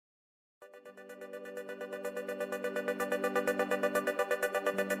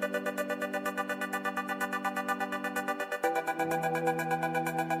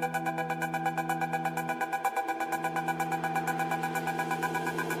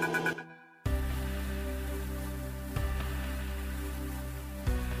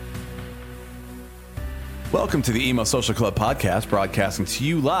Welcome to the Emo Social Club podcast, broadcasting to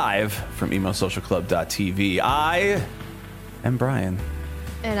you live from emosocialclub.tv. I am Brian.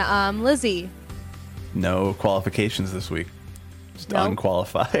 And I'm Lizzie. No qualifications this week. Just Nope.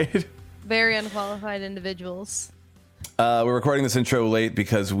 unqualified. Very unqualified individuals. We're recording this intro late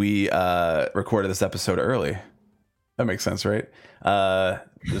because we recorded this episode early. That makes sense, right?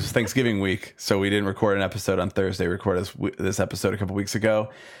 This is Thanksgiving week, so we didn't record an episode on Thursday. We recorded this episode a couple weeks ago.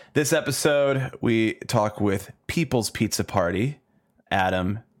 This episode, we talk with People's Pizza Party,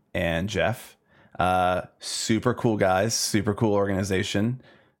 Adam and Jeff. Super cool guys, super cool organization.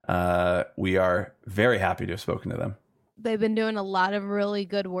 We are very happy to have spoken to them. They've been doing a lot of really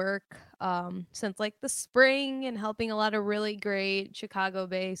good work since like the spring and helping a lot of really great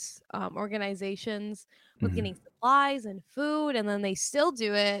Chicago-based organizations with getting supplies and food. And then they still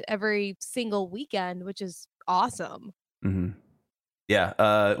do it every single weekend, which is awesome. Mm-hmm.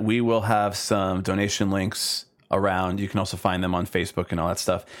 Yeah, we will have some donation links around. You can also find them on Facebook and all that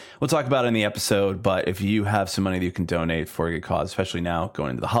stuff. We'll talk about it in the episode, but if you have some money that you can donate for a good cause, especially now going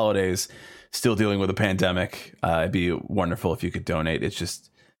into the holidays, still dealing with a pandemic, it'd be wonderful if you could donate. It's just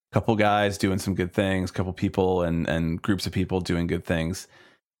a couple guys doing some good things, a couple people and groups of people doing good things.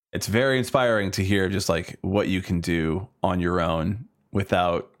 It's very inspiring to hear just like what you can do on your own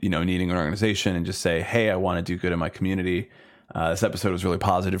without, needing an organization, and just say, hey, I want to do good in my community. This episode was really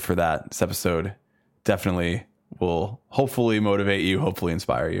positive for that. This episode definitely will hopefully motivate you, hopefully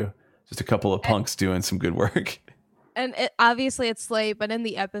inspire you. Just a couple of punks doing some good work. And obviously it's late, but in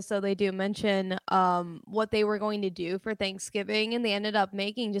the episode they do mention what they were going to do for Thanksgiving, and they ended up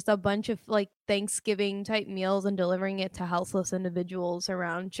making just a bunch of like Thanksgiving type meals and delivering it to houseless individuals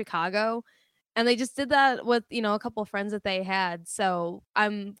around Chicago. And they just did that with, a couple of friends that they had. So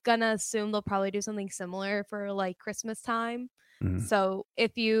I'm gonna assume they'll probably do something similar for like Christmas time. Mhm. So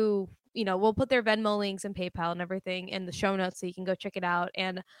if we'll put their Venmo links and PayPal and everything in the show notes so you can go check it out,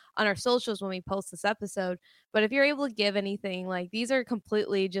 and on our socials when we post this episode. But if you're able to give anything, like these are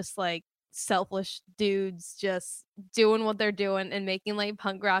completely just like selfish dudes just doing what they're doing and making like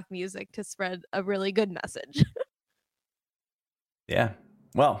punk rock music to spread a really good message. Yeah.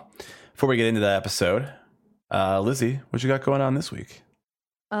 Well, before we get into that episode, Lizzie, what you got going on this week?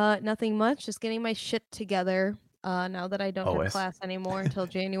 Nothing much. Just getting my shit together. Now that I don't Always. have class anymore until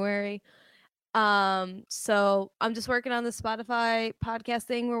January. So I'm just working on the Spotify podcast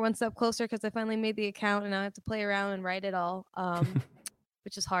thing. We're one step closer because I finally made the account and now I have to play around and write it all.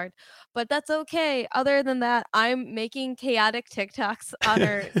 Which is hard, but that's okay. Other than that, I'm making chaotic TikToks on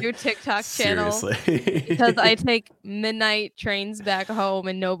our new TikTok channel. Seriously. Because I take midnight trains back home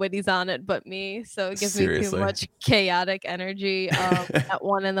and nobody's on it but me. So it gives me too much chaotic energy at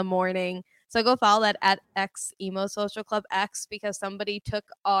 1 a.m. So go follow that at X Emo Social Club X, because somebody took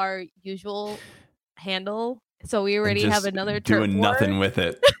our usual handle. So we already have another doing nothing with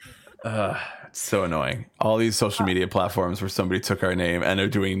it. It's so annoying. All these social media platforms where somebody took our name and they're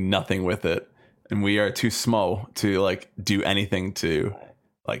doing nothing with it. And we are too small to like do anything to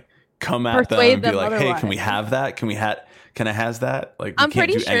like come at them and be like, hey, can we have that? Can I has that? Like, I'm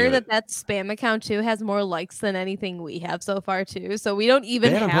pretty sure that spam account too has more likes than anything we have so far too. So we don't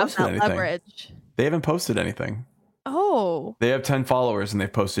even have that leverage. They haven't posted anything. Oh. They have 10 followers and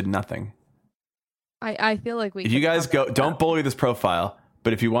they've posted nothing. I feel like if you guys don't bully this profile,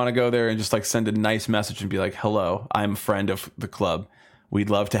 but if you want to go there and just like send a nice message and be like, hello, I'm a friend of the club.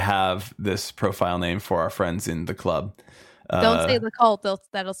 We'd love to have this profile name for our friends in the club. Don't say the cult.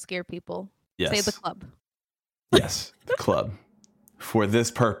 That'll scare people. Yes. Say the club. Yes, the club. For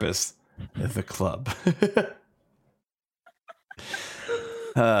this purpose, the club.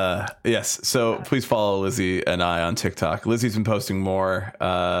 Yes, so please follow Lizzie and I on TikTok. Lizzie's been posting more,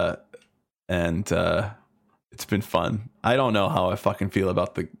 and it's been fun. I don't know how I fucking feel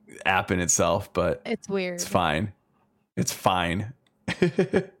about the app in itself, but it's weird. It's fine. It's fine.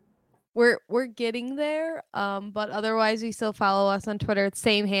 We're getting there, but otherwise we still follow us on Twitter. It's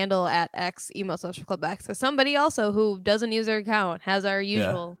same handle at X Emo Social Club X. So somebody also who doesn't use their account has our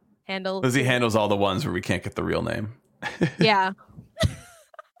usual handle. Lizzie handles all the ones where we can't get the real name. Yeah.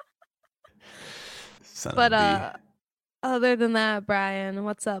 But other than that, Brian,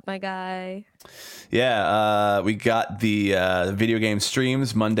 what's up, my guy? Yeah, we got the video game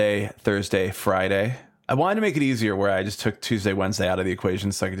streams Monday, Thursday, Friday. I wanted to make it easier where I just took Tuesday, Wednesday out of the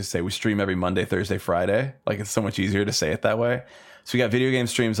equation, so I could just say we stream every Monday, Thursday, Friday. Like, it's so much easier to say it that way. So we got video game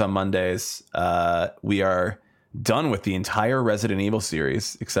streams on Mondays. We are done with the entire Resident Evil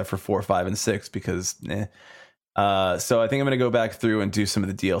series except for 4, 5, and 6 because so I think I'm going to go back through and do some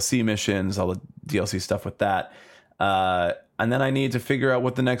of the DLC missions, all the DLC stuff with that. And then I need to figure out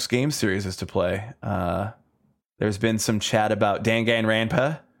what the next game series is to play. There's been some chat about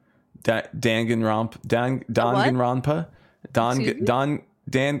Danganronpa. Danganronpa.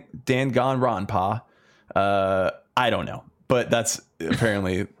 I don't know, but that's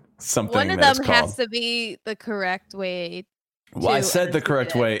apparently something. One of them has to be the correct way. Well, I said the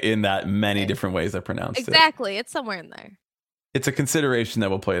correct way in that many different ways I pronounced it. Exactly. It's somewhere in there. It's a consideration that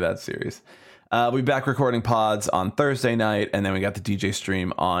we'll play that series. We'll be back recording pods on Thursday night, and then we got the DJ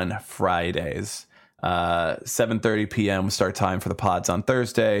stream on Fridays. 7:30 p.m. start time for the pods on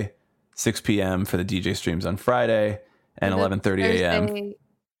Thursday, 6 p.m. for the DJ streams on Friday, and 11:30 a.m.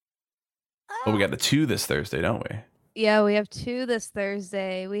 Oh, we got the 2 this Thursday, don't we? Yeah, we have 2 this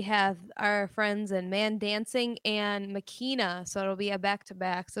Thursday. We have our friends in Man Dancing and Makina, so it'll be a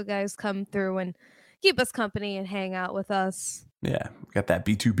back-to-back. So guys, come through and keep us company and hang out with us. Yeah, we got that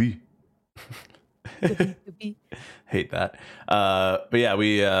B2B. Hate that. But yeah,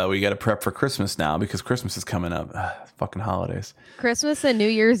 we got to prep for Christmas now because Christmas is coming up. Fucking holidays. Christmas and New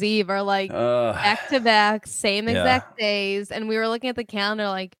Year's Eve are like back-to-back, same exact days. And we were looking at the calendar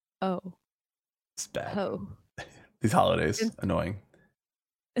like, oh. It's bad. Oh. These holidays, annoying.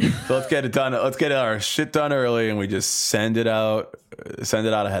 So let's get it done. Let's get our shit done early, and we just send it out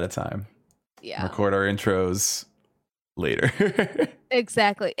ahead of time. Yeah. Record our intros later.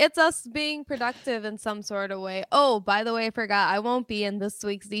 Exactly. It's us being productive in some sort of way. Oh, by the way, I forgot. I won't be in this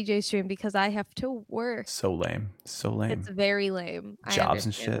week's DJ stream because I have to work. So lame. It's very lame. Jobs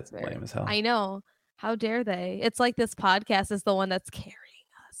and shit. Lame as hell. I know. How dare they? It's like this podcast is the one that's carrying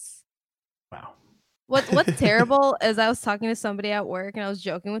us. Wow. What's terrible is I was talking to somebody at work and I was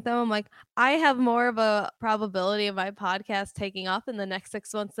joking with them. I'm like, I have more of a probability of my podcast taking off in the next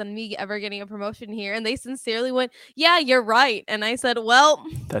 6 months than me ever getting a promotion here. And they sincerely went, yeah, you're right. And I said, well,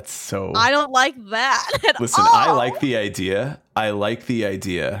 that's so. I don't like that at Listen, all. I like the idea. I like the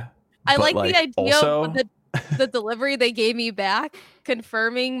idea also, of the delivery they gave me back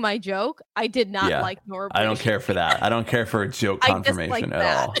confirming my joke. I did not like nor. I don't care for that. I don't care for a joke confirmation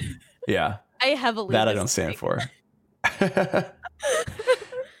at all. Yeah. I heavily that I don't stand for.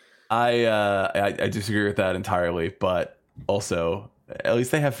 I disagree with that entirely, but also at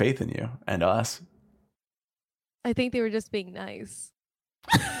least they have faith in you and us. I think they were just being nice.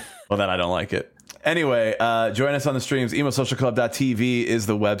 Well, then I don't like it. Anyway, join us on the streams. emosocialclub.tv is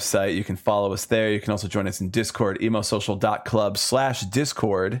the website. You can follow us there. You can also join us in Discord,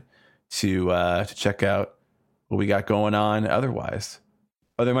 emosocial.club/discord to check out what we got going on otherwise.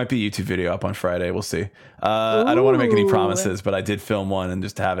 Oh, there might be a YouTube video up on Friday. We'll see. I don't want to make any promises, but I did film one and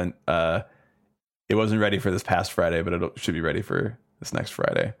just haven't. It wasn't ready for this past Friday, but it should be ready for this next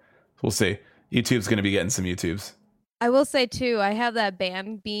Friday. We'll see. YouTube's going to be getting some YouTubes. I will say, too, I have that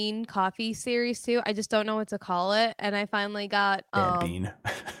Band Bean coffee series, too. I just don't know what to call it. And I finally got... Band Bean.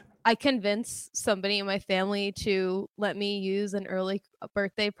 I convinced somebody in my family to let me use an early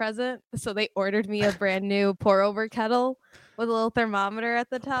birthday present. So they ordered me a brand new pour-over kettle with a little thermometer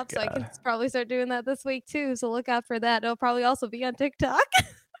at the top. So I can probably start doing that this week, too. So look out for that. It'll probably also be on TikTok.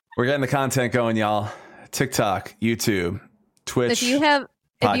 We're getting the content going, y'all. TikTok, YouTube, Twitch, If you have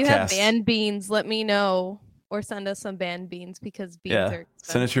band beans, let me know. Or send us some band beans because beans are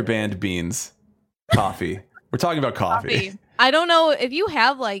expensive. Send us your band beans. Coffee. We're talking about coffee. I don't know if you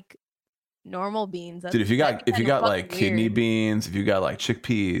have like normal beans. Dude, if you got like kidney beans, if you got like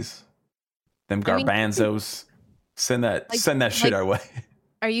chickpeas, them garbanzos, send that shit our way.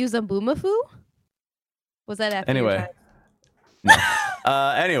 Are you Zamboomafoo? Was that after anyway? No.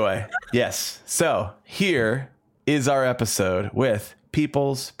 Anyway, yes. So here is our episode with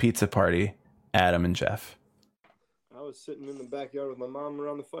People's Pizza Party, Adam and Jeff. I was sitting in the backyard with my mom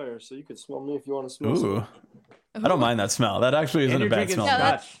around the fire, so you can smell me if you want to smell. Ooh. I don't mind that smell. That actually isn't a bad smell.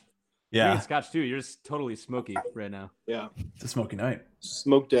 Scotch. Yeah. Drinking Scotch too. You're just totally smoky right now. Yeah. It's a smoky night.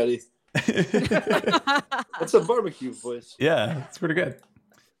 Smoke daddy. That's a barbecue place. Yeah, it's pretty good.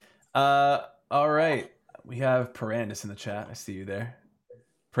 All right. We have Perandus in the chat. I see you there.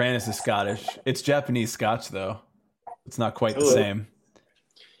 Perandus is Scottish. It's Japanese Scotch, though. It's not quite the same.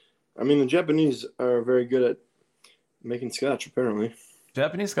 I mean, the Japanese are very good at making Scotch, apparently.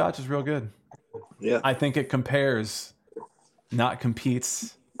 Japanese Scotch is real good. Yeah. I think it compares, not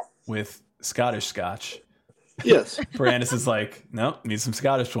competes with Scottish Scotch. Yes. Brandis is like, no, need some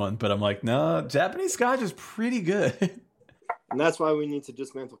Scottish one. But I'm like, no, Japanese Scotch is pretty good. And that's why we need to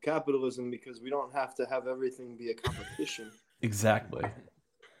dismantle capitalism, because we don't have to have everything be a competition. Exactly.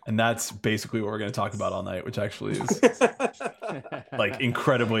 And that's basically what we're going to talk about all night, which actually is like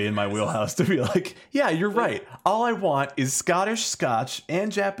incredibly in my wheelhouse to be like, yeah, you're right. All I want is Scottish Scotch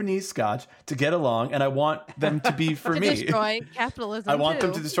and Japanese Scotch to get along, and I want them to be for to me. destroy capitalism. I want too.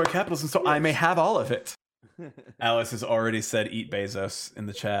 them to destroy capitalism so I may have all of it. Alice has already said eat Bezos in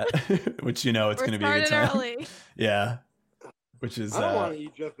the chat, which it's going to be a good time. Early. Yeah. Which is I don't want to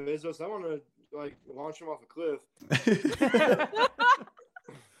eat Jeff Bezos. I want to launch him off a cliff.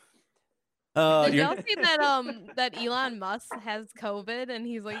 Did y'all see that that Elon Musk has COVID and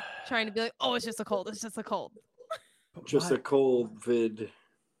he's like trying to be like, oh, it's just a cold. It's just a cold. Just a cold vid.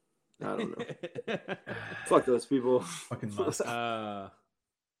 I don't know. Fuck those people. Fucking Musk.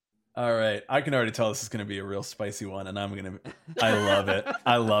 All right, I can already tell this is going to be a real spicy one, and I love it.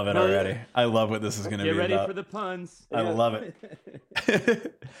 I love it already. I love what this is going to be about. Get ready for the puns. I love it.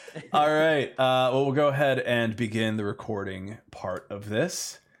 All right, well, we'll go ahead and begin the recording part of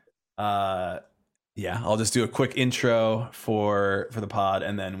this. I'll just do a quick intro for the pod,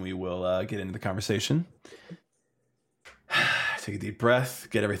 and then we will get into the conversation. Take a deep breath,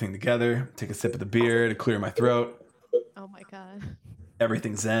 get everything together, take a sip of the beer to clear my throat. Oh my god.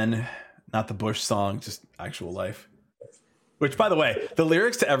 Everything Zen, not the Bush song, just actual life. Which, by the way, the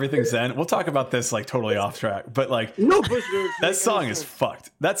lyrics to Everything Zen, we'll talk about this like totally off track, but like no Bush lyrics. That song is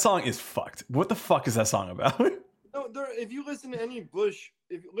fucked. That song is fucked. What the fuck is that song about? No, if you listen to any Bush,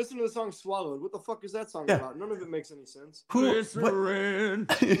 if you listen to the song Swallowed, what the fuck is that song about? None of it makes any sense.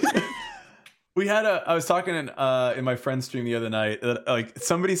 We had I was talking in my friend's stream the other night that like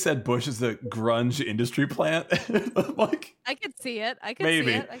somebody said Bush is the grunge industry plant. Like, I could see it. I could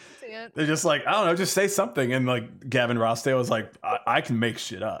maybe. see it. I could see it. They're just like, I don't know, just say something. And like Gavin Rossdale was like, I can make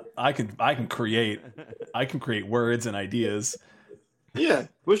shit up. I can create words and ideas. Yeah,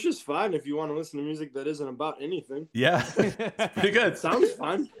 Bush is fine if you want to listen to music that isn't about anything. Yeah, it's pretty good. Sounds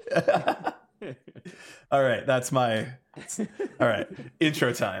fun. All right, all right,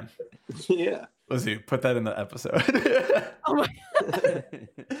 intro time. Yeah. Let's see, put that in the episode. Oh my god.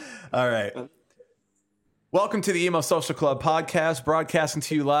 All right. Welcome to the Emo Social Club podcast, broadcasting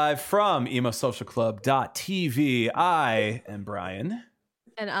to you live from emosocialclub.tv. I am Brian.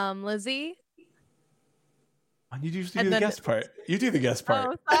 And Lizzie. You usually do the guest part. You do the guest part.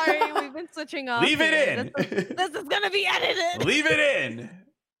 Oh, sorry, we've been switching off. Leave it in. This is gonna be edited. Leave it in.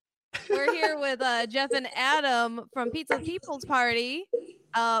 We're here with Jeff and Adam from Pizza People's Party.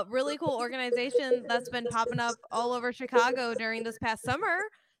 Really cool organization that's been popping up all over Chicago during this past summer.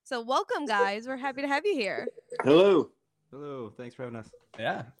 So welcome, guys. We're happy to have you here. Hello. Hello. Thanks for having us.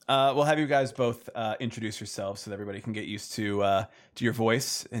 Yeah. We'll have you guys both introduce yourselves so that everybody can get used to your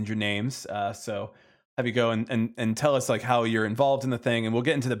voice and your names. So have you go and tell us like how you're involved in the thing, and we'll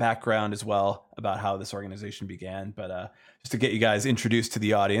get into the background as well about how this organization began. But just to get you guys introduced to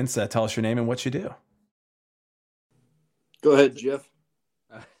the audience, tell us your name and what you do. Go ahead, Jeff.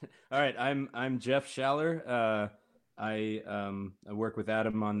 All right, I'm Jeff Schaller. I work with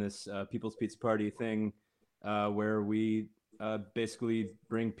Adam on this People's Pizza Party thing, where we basically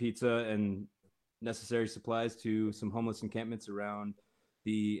bring pizza and necessary supplies to some homeless encampments around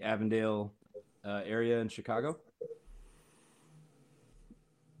the Avondale area in Chicago.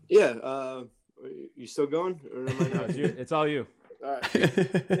 Yeah, you still going? Or am I No, it's all you. All right.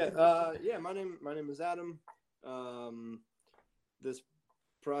 Yeah. My name is Adam. This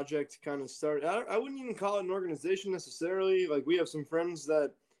project kind of started. I wouldn't even call it an organization necessarily. Like, we have some friends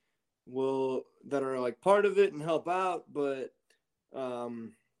that are like part of it and help out, but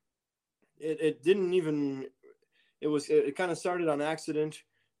it didn't even. It kind of started on accident.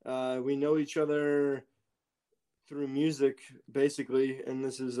 We know each other through music, basically, and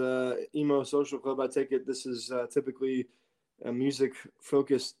this is Emo Social Club. I take it this is typically a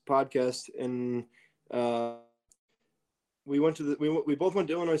music-focused podcast, and we both went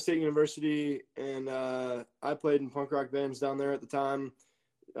to Illinois State University, and I played in punk rock bands down there at the time.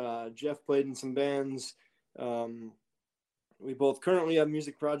 Jeff played in some bands. We both currently have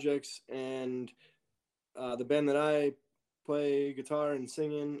music projects, and the band that I play guitar and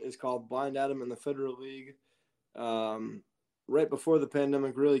sing in is called Blind Adam and the Federal League. Right before the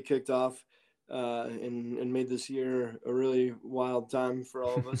pandemic really kicked off, and made this year a really wild time for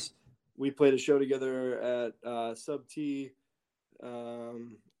all of us. We played a show together at Sub T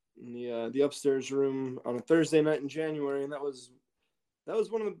in the upstairs room on a Thursday night in January, and that was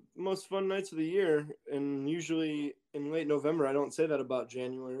one of the most fun nights of the year. And usually in late November, I don't say that about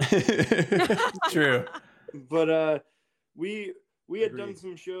January. True. But we had done Agreed.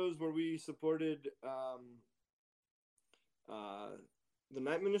 some shows where we supported the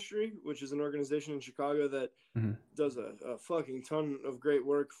Night Ministry, which is an organization in Chicago that does a fucking ton of great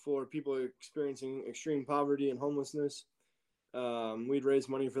work for people experiencing extreme poverty and homelessness. We'd raised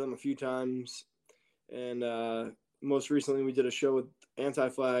money for them a few times, and most recently we did a show with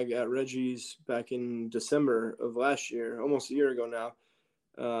Anti-Flag at Reggie's back in December of last year, almost a year ago now.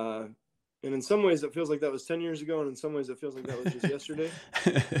 And in some ways it feels like that was 10 years ago, and in some ways it feels like that was just yesterday.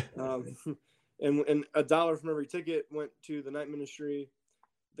 And $1 from every ticket went to the Night Ministry.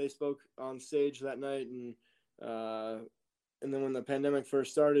 They spoke on stage that night, and then when the pandemic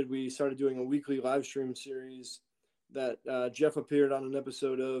first started, we started doing a weekly live stream series that Jeff appeared on an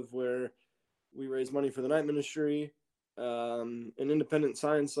episode of, where we raised money for the Night Ministry, an independent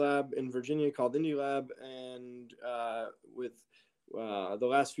science lab in Virginia called Indie Lab, and with the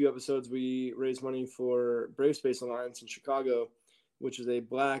last few episodes, we raised money for Brave Space Alliance in Chicago, which is a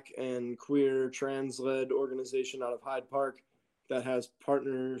Black and queer trans-led organization out of Hyde Park that has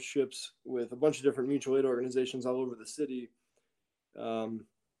partnerships with a bunch of different mutual aid organizations all over the city.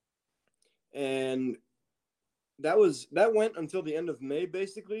 And that went until the end of May,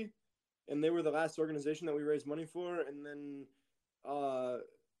 basically. And they were the last organization that we raised money for. And then,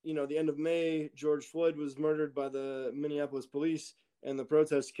 the end of May, George Floyd was murdered by the Minneapolis police, and the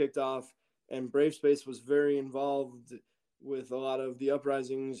protests kicked off. And Brave Space was very involved with a lot of the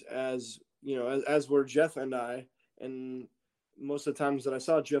uprisings, as were Jeff and I. And most of the times that I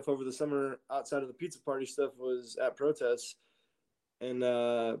saw Jeff over the summer outside of the pizza party stuff was at protests. And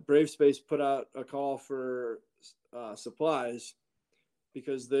Brave Space put out a call for supplies,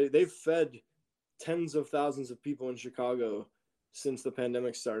 because they've fed tens of thousands of people in Chicago since the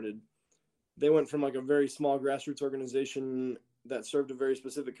pandemic started. They went from like a very small grassroots organization that served a very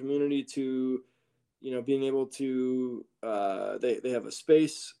specific community to, being able to, they have a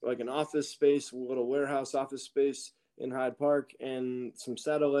space, like an office space, a little warehouse office space in Hyde Park, and some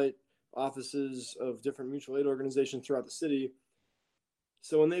satellite offices of different mutual aid organizations throughout the city.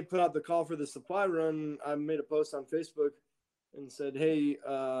 So when they put out the call for the supply run, I made a post on Facebook and said, hey,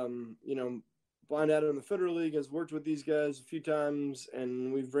 Blind Adam in the Federal League has worked with these guys a few times,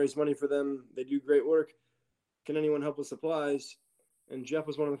 and we've raised money for them. They do great work. Can anyone help with supplies? And Jeff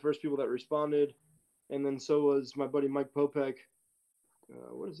was one of the first people that responded. And then so was my buddy Mike Popek.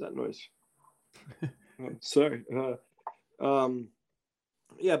 What is that noise? Sorry.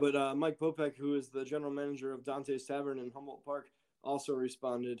 Mike Popek, who is the general manager of Dante's Tavern in Humboldt Park, also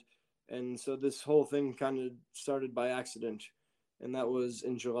responded. And so this whole thing kind of started by accident. And that was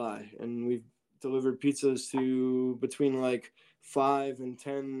in July. And we've delivered pizzas to between like 5 and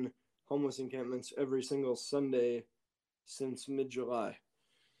 10 homeless encampments every single Sunday since mid-July.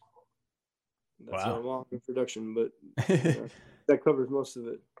 That's a long introduction, but that covers most of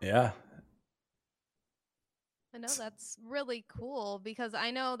it. Yeah. I know that's really cool, because I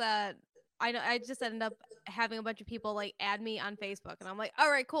know I just ended up having a bunch of people like add me on Facebook, and I'm like,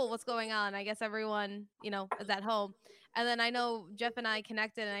 all right, cool, what's going on? I guess everyone, is at home. And then I know Jeff and I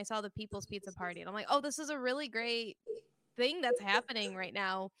connected, and I saw the People's Pizza Party, and I'm like, oh, this is a really great thing that's happening right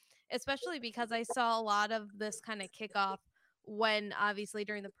now, especially because I saw a lot of this kind of kickoff when obviously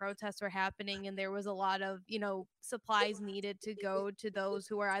during the protests were happening, and there was a lot of, supplies needed to go to those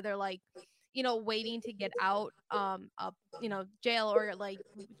who are either like, waiting to get out of, jail, or like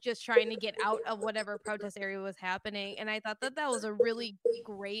just trying to get out of whatever protest area was happening. And I thought that was a really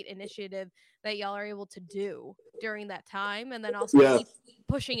great initiative that y'all are able to do during that time, and then also keep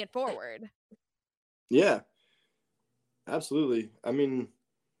pushing it forward. Yeah, absolutely. I mean,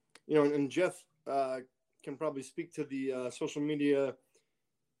 and Jeff can probably speak to the social media,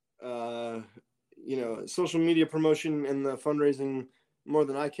 social media promotion and the fundraising more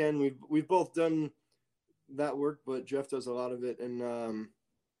than I can. We've both done that work, but Jeff does a lot of it, and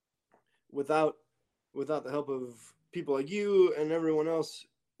without the help of people like you and everyone else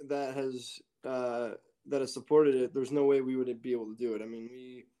that has supported it, there's no way we would be able to do it. I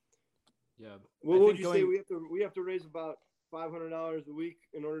mean, what would you say? We have to raise about $500 a week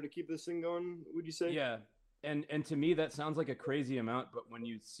in order to keep this thing going, would you say? Yeah. And to me, that sounds like a crazy amount, but when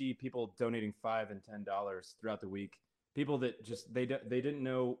you see people donating $5 and $10 throughout the week, people that just they didn't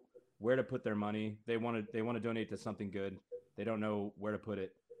know where to put their money. They want to donate to something good. They don't know where to put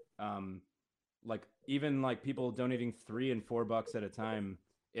it. Like even like people donating $3 and $4 at a time,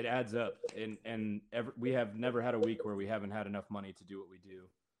 it adds up. And we have never had a week where we haven't had enough money to do what we do.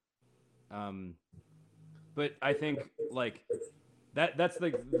 But I think like that's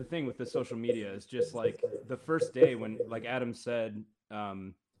the thing with the social media is just like the first day when, like Adam said,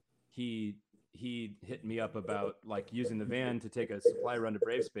 he he hit me up about like using the van to take a supply run to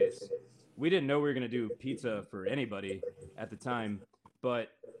Brave Space. We didn't know we were going to do pizza for anybody at the time, but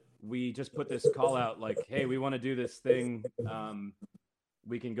we just put this call out like, hey, we want to do this thing.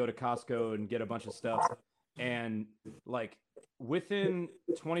 We can go to Costco and get a bunch of stuff. And like within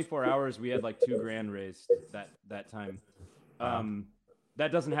 24 hours, we had like $2,000 raised that time.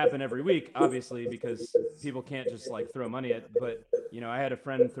 That doesn't happen every week, obviously, because people can't just like throw money at. But you know, I had a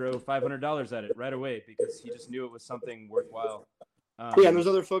friend throw $500 at it right away because he just knew it was something worthwhile. Yeah, and there's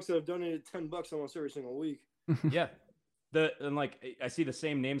other folks that have donated $10 almost every single week. Yeah, and like I see the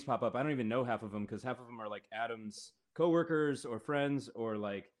same names pop up. I don't even know half of them because half of them are like Adam's coworkers or friends or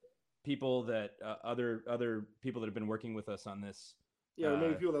like people that other people that have been working with us on this. Yeah, or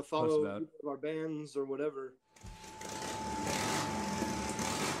maybe people that follow our bands or whatever.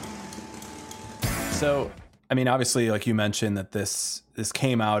 So, I mean, obviously, like you mentioned, that this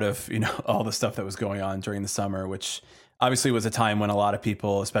came out of, you know, all the stuff that was going on during the summer, which obviously was a time when a lot of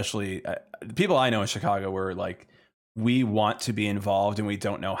people, especially people I know in Chicago, were like, we want to be involved and we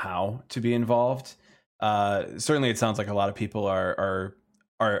don't know how to be involved. Certainly, it sounds like a lot of people are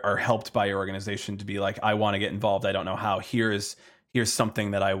helped by your organization to be like, I want to get involved. I don't know how. Here's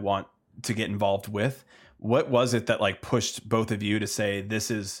something that I want to get involved with. What was it that like pushed both of you to say, this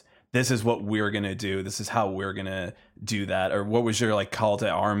is what we're going to do. This is how we're going to do that. Or what was your like call to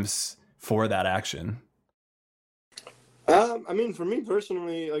arms for that action? I mean, for me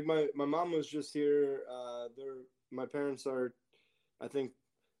personally, like my mom was just here. My parents are, I think,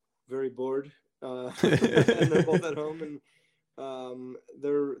 very bored. And they're both at home, and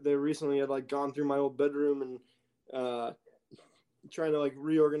they recently had like gone through my old bedroom and trying to like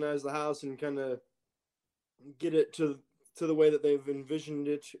reorganize the house and kind of get it to the way that they've envisioned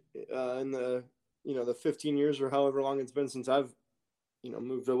it in the, you know, the 15 years or however long it's been since I've, you know,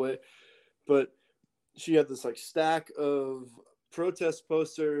 moved away. But she had this like stack of protest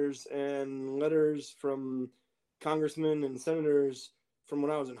posters and letters from congressmen and senators from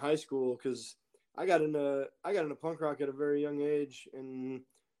when I was in high school, because I got into punk rock at a very young age, and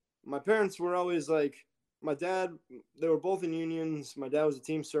my parents were always like, my dad, they were both in unions. My dad was a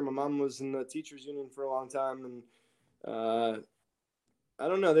Teamster. My mom was in the teachers union for a long time, and I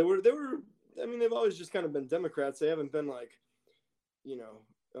don't know. They were. I mean, they've always just kind of been Democrats. They haven't been like, you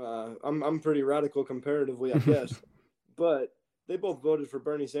know, I'm pretty radical comparatively, I guess. But they both voted for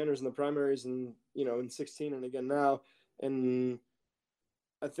Bernie Sanders in the primaries, and you know, in 2016 and again now. And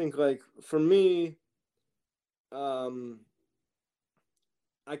I think like for me, I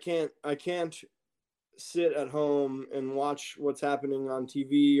can't sit at home and watch what's happening on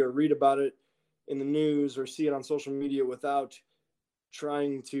TV or read about it in the news or see it on social media without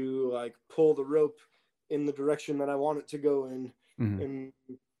trying to like pull the rope in the direction that I want it to go in. And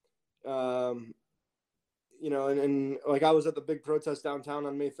you know, and like I was at the big protest downtown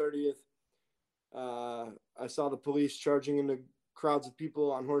on May 30th. I saw the police charging into crowds of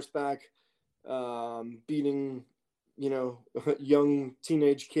people on horseback, beating, you know, young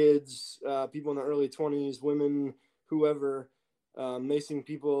teenage kids, people in their early 20s, women, whoever, macing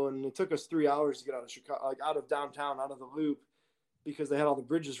people. And it took us 3 hours to get out of Chicago, like out of downtown, out of the loop, because they had all the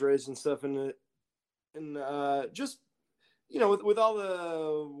bridges raised and stuff. And just, you know, with all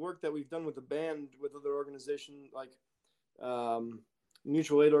the work that we've done with the band, with other organizations like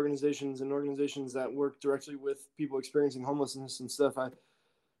mutual aid organizations and organizations that work directly with people experiencing homelessness and stuff,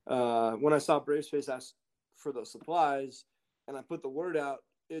 when I saw Brave Space ask for those supplies and I put the word out,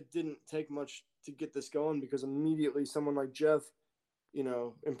 it didn't take much to get this going, because immediately someone like Jeff, you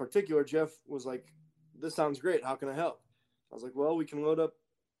know, in particular, Jeff was like, this sounds great. How can I help? I was like, well, we can load up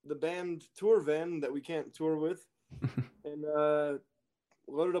the band tour van that we can't tour with and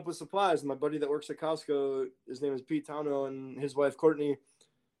load it up with supplies. And my buddy that works at Costco, his name is Pete Towno, and his wife, Courtney,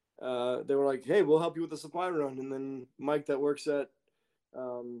 they were like, hey, we'll help you with the supply run. And then Mike that works at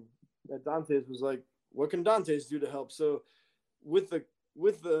Dante's was like, what can Dante's do to help? So with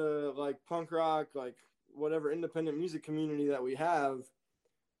the like punk rock, like whatever independent music community that we have,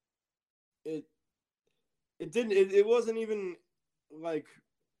 it wasn't even like,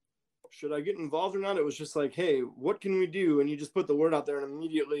 should I get involved or not? It was just like, hey, what can we do? And you just put the word out there, and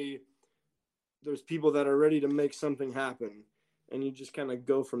immediately there's people that are ready to make something happen. And you just kind of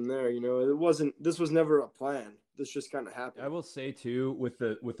go from there. You know, this was never a plan. This just kind of happened. I will say too, with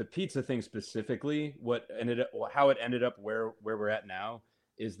the pizza thing specifically, how it ended up where we're at now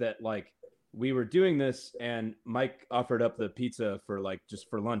is that like we were doing this, and Mike offered up the pizza for like just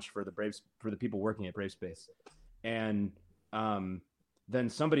for lunch for the people working at Brave Space, and then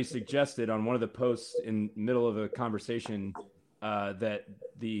somebody suggested on one of the posts in the middle of a conversation that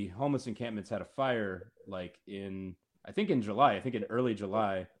the homeless encampments had a fire like in July. I think in early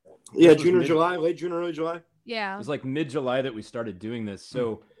July. Yeah, June or July, late June, early July. Yeah. It was like mid-July that we started doing this.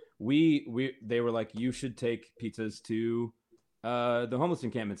 So they were like, you should take pizzas to the homeless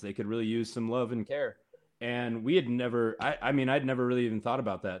encampments. They could really use some love and care. And we had never, I'd never really even thought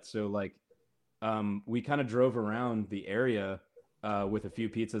about that. So like, we kind of drove around the area with a few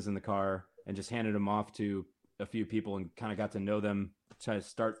pizzas in the car and just handed them off to a few people and kind of got to know them, try to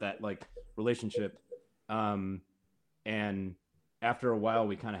start that like relationship. And after a while,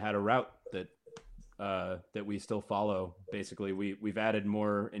 we kind of had a route that we still follow. Basically, we've added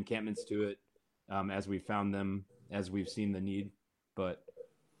more encampments to it as we found them, as we've seen the need. But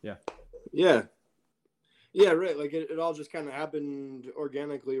yeah, right. Like it all just kind of happened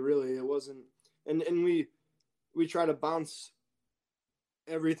organically. Really, it wasn't. And we try to bounce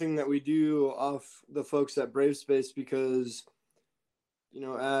everything that we do off the folks at Brave Space because, you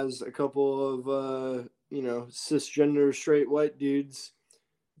know, as a couple of cisgender straight white dudes,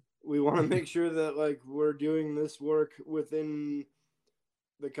 we want to make sure that like we're doing this work within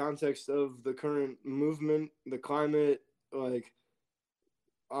the context of the current movement, the climate. Like,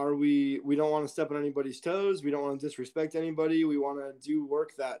 we don't want to step on anybody's toes. We don't want to disrespect anybody. We want to do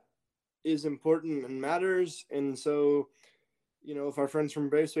work that is important and matters. And so, you know, if our friends from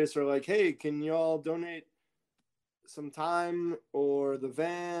Brave Space are like, hey, can y'all donate some time or the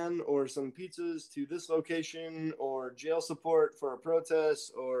van or some pizzas to this location or jail support for a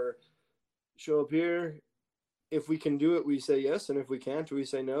protest or show up here, if we can do it, we say yes, and if we can't, we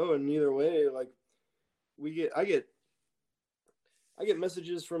say no. And either way, like I get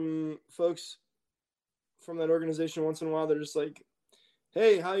messages from folks from that organization once in a while. They're just like,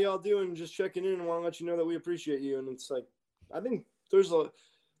 hey, how y'all doing? Just checking in and want to let you know that we appreciate you. And it's like, I think there's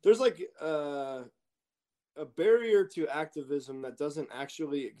like a barrier to activism that doesn't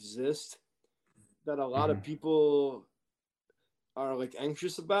actually exist that a lot of people are like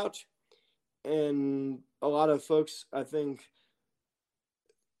anxious about. And a lot of folks, I think,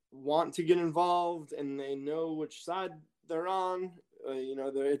 want to get involved and they know which side they're on.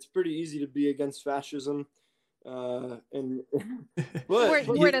 It's pretty easy to be against fascism. But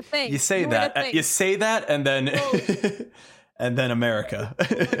we're the thing. You say that, and then and then America.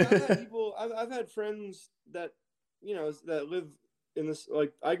 I've had friends that, you know, that live in this,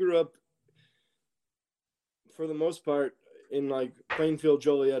 like, I grew up for the most part in like Plainfield,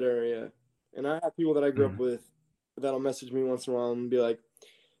 Joliet area. And I have people that I grew up with that'll message me once in a while and be like,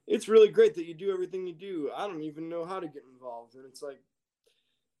 it's really great that you do everything you do. I don't even know how to get involved. And it's like,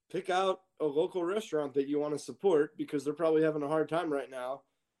 pick out a local restaurant that you want to support because they're probably having a hard time right now,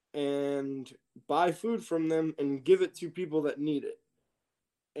 and buy food from them and give it to people that need it.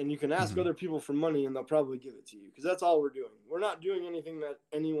 And you can ask other people for money and they'll probably give it to you because that's all we're doing. We're not doing anything that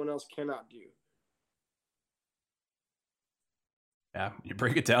anyone else cannot do. Yeah, you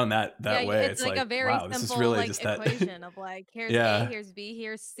break it down that way. It's like a very simple, this is really like, just equation of like, here's A, here's B,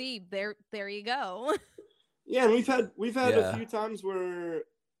 here's C. There you go. Yeah, and we've had a few times where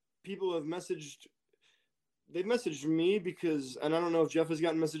people have messaged me because, and I don't know if Jeff has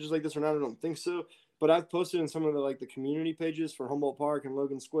gotten messages like this or not. I don't think so, but I've posted in some of the community pages for Humboldt Park and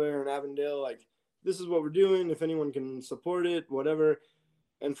Logan Square and Avondale, like, this is what we're doing. If anyone can support it, whatever.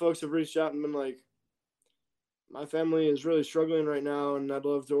 And folks have reached out and been like, my family is really struggling right now and I'd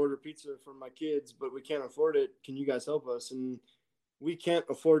love to order pizza for my kids, but we can't afford it. Can you guys help us? And we can't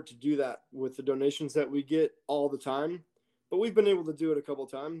afford to do that with the donations that we get all the time, but we've been able to do it a couple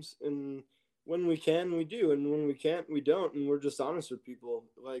times. And when we can, we do. And when we can't, we don't. And we're just honest with people.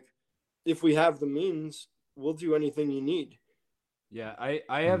 Like, if we have the means, we'll do anything you need. Yeah,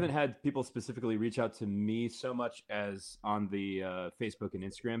 I haven't had people specifically reach out to me so much as on the Facebook and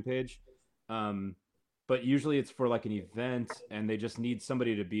Instagram page. But usually it's for like an event and they just need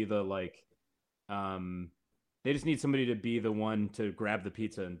somebody to be the they just need somebody to be the one to grab the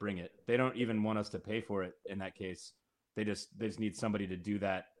pizza and bring it. They don't even want us to pay for it in that case. They just need somebody to do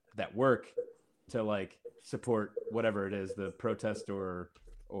that work to like support whatever it is, the protest or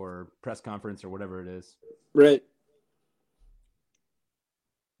press conference or whatever it is. Right.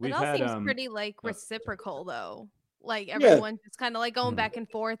 It all seems pretty like reciprocal though. Like everyone just kind of like going back and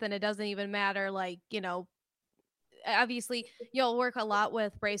forth and it doesn't even matter. Like, you know, obviously you'll work a lot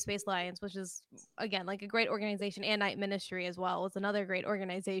with Brave Space Alliance, which is again, like a great organization, and Night Ministry as well. It's another great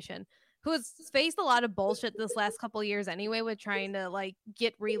organization who has faced a lot of bullshit this last couple of years anyway with trying to like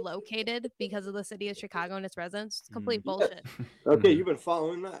get relocated because of the city of Chicago and its residents. It's complete bullshit. Okay, you've been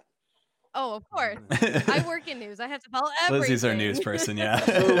following that. Oh, of course. I work in news. I have to follow everything. Lizzie's our news person, yeah.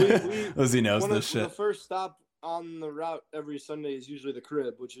 So Lizzie knows this shit. The first stop on the route every Sunday is usually the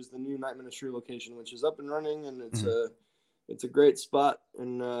Crib, which is the new Night Ministry location, which is up and running, and it's a great spot,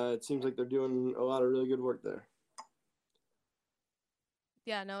 and it seems like they're doing a lot of really good work there.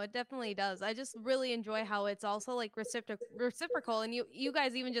 Yeah, no, it definitely does. I just really enjoy how it's also like reciprocal, and you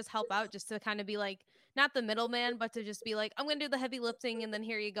guys even just help out just to kind of be like not the middleman, but to just be like, I'm gonna do the heavy lifting, and then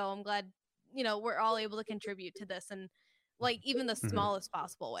here you go. I'm glad we're all able to contribute to this, and like even the smallest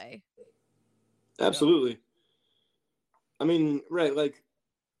possible way. Absolutely. I mean, right, like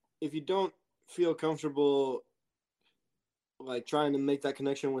if you don't feel comfortable like trying to make that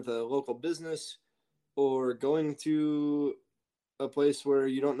connection with a local business or going to a place where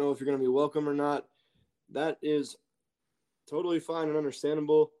you don't know if you're going to be welcome or not, that is totally fine and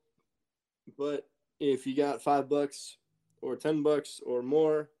understandable. But if you got $5 or $10 or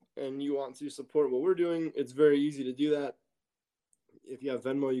more and you want to support what we're doing, it's very easy to do that. If you have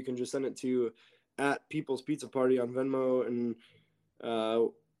Venmo, you can just send it to at People's Pizza Party on Venmo. And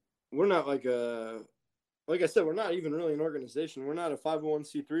we're not like I said, we're not even really an organization. We're not a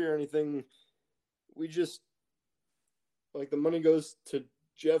 501c3 or anything. We just, like, the money goes to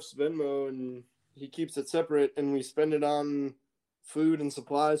Jeff's Venmo and he keeps it separate, and we spend it on food and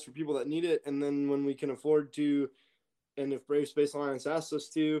supplies for people that need it. And then when we can afford to, and if Brave Space Alliance asks us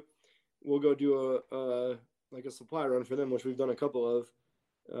to, we'll go do a supply run for them, which we've done a couple of.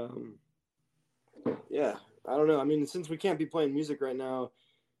 Yeah, I don't know. I mean, since we can't be playing music right now,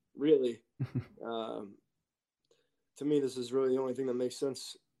 really, to me, this is really the only thing that makes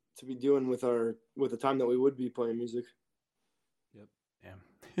sense to be doing with the time that we would be playing music. Yep. Yeah.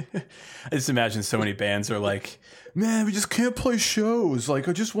 I just imagine so many bands are like, man, we just can't play shows. Like,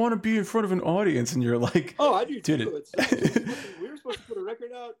 I just want to be in front of an audience. And you're like, oh, I do too. We were supposed to put a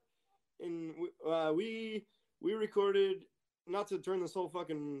record out, and we recorded, not to turn this whole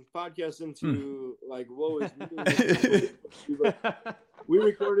fucking podcast into like, woe is me. We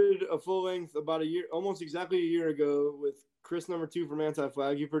recorded a full length about almost exactly a year ago with Chris number 2 from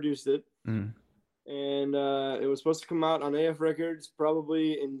Anti-Flag. He produced it. And it was supposed to come out on AF Records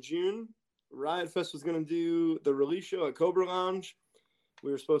probably in June. Riot Fest was going to do the release show at Cobra Lounge.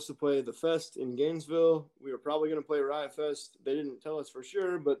 We were supposed to play the Fest in Gainesville. We were probably going to play Riot Fest. They didn't tell us for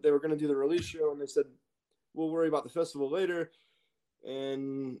sure, but they were going to do the release show, and they said, we'll worry about the festival later.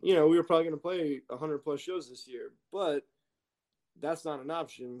 And, we were probably going to play 100 plus shows this year, but that's not an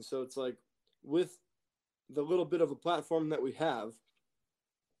option. So it's like, with the little bit of a platform that we have,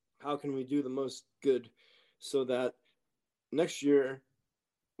 how can we do the most good so that next year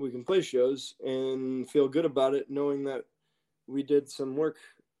we can play shows and feel good about it, knowing that we did some work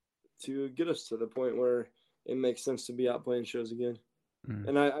to get us to the point where it makes sense to be out playing shows again.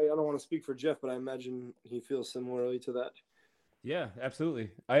 And I don't want to speak for Jeff, but I imagine he feels similarly to that. Yeah, absolutely.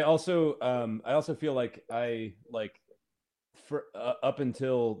 I also feel like for up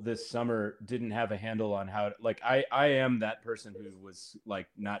until this summer didn't have a handle on how, like, I am that person who was like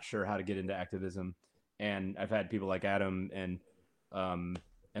not sure how to get into activism, and I've had people like Adam and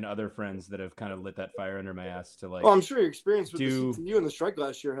other friends that have kind of lit that fire under my ass to like. Oh, I'm sure your experience with the CTU and the strike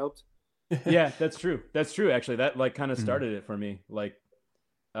last year helped. Yeah, that's true. That's true. Actually, that like kind of started it for me. Like,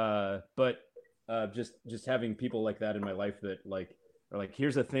 but just having people like that in my life that like are like,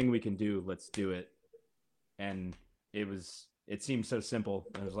 here's a thing we can do, let's do it. And it seemed so simple.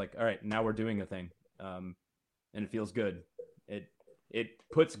 I was like, all right, now we're doing a thing. And it feels good. It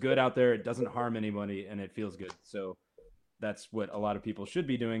puts good out there. It doesn't harm anybody, and it feels good. So that's what a lot of people should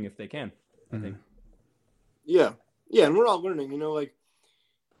be doing if they can, I think. Yeah. Yeah. And we're all learning, like,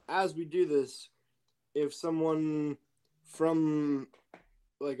 as we do this, if someone from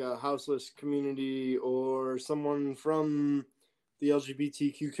like a houseless community or someone from the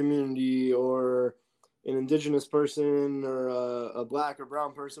LGBTQ community or an indigenous person or a black or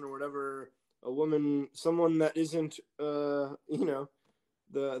brown person or whatever, a woman, someone that isn't, the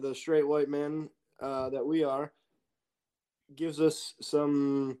straight white man that we are, gives us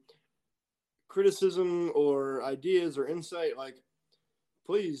some criticism or ideas or insight, like,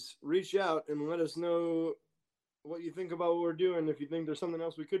 please reach out and let us know what you think about what we're doing. If you think there's something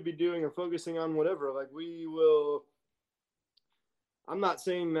else we could be doing or focusing on, whatever, like, we will. I'm not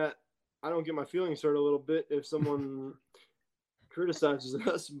saying that I don't get my feelings hurt a little bit if someone criticizes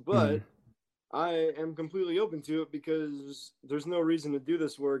us, but I am completely open to it, because there's no reason to do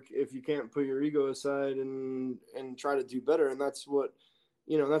this work if you can't put your ego aside and try to do better. And that's what,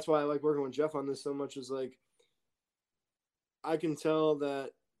 that's why I like working with Jeff on this so much, is like, I can tell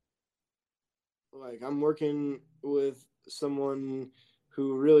that, like, I'm working with someone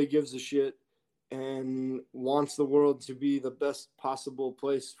who really gives a shit and wants the world to be the best possible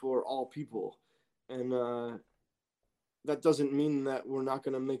place for all people. And that doesn't mean that we're not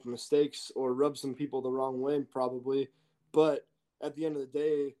going to make mistakes or rub some people the wrong way, probably. But at the end of the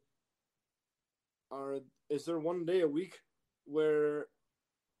day, is there one day a week where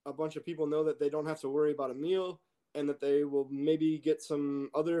a bunch of people know that they don't have to worry about a meal and that they will maybe get some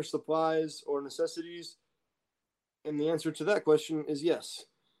other supplies or necessities? And the answer to that question is yes.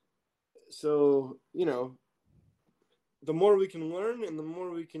 So, the more we can learn and the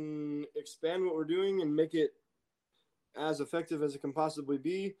more we can expand what we're doing and make it as effective as it can possibly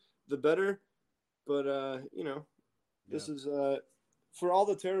be, the better. But, this is, for all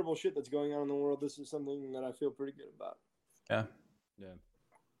the terrible shit that's going on in the world, this is something that I feel pretty good about. Yeah. Yeah.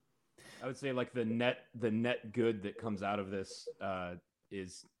 I would say like the net good that comes out of this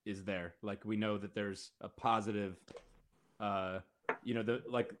is there. Like we know that there's a positive, like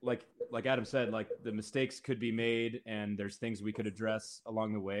Adam said, like the mistakes could be made and there's things we could address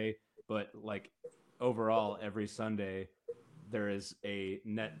along the way. But like overall, every Sunday there is a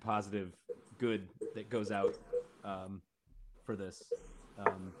net positive good that goes out for this.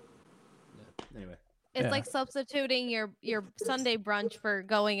 Anyway. It's like substituting your Sunday brunch for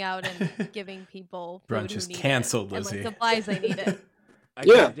going out and giving people food brunch who is need canceled, it, and Lizzie. like supplies they need it. I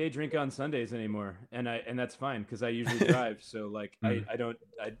can't day drink on Sundays anymore, and that's fine because I usually drive. So like I don't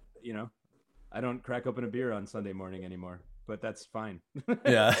crack open a beer on Sunday morning anymore, but that's fine.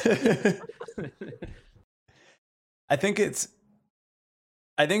 Yeah. I think it's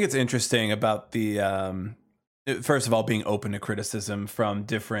interesting about the first of all being open to criticism from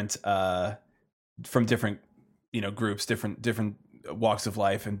different groups, different walks of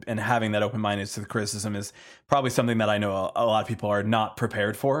life, and having that open-mindedness to the criticism is probably something that I know a lot of people are not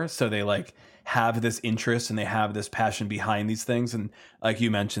prepared for. So they like have this interest and they have this passion behind these things. And like you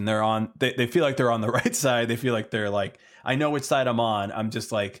mentioned, they feel like they're on the right side. They feel like they're like, I know which side I'm on. I'm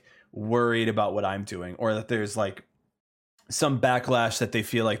just like worried about what I'm doing, or that there's like some backlash that they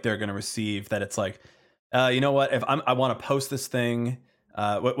feel like they're going to receive, that it's like, you know what, if I want to post this thing,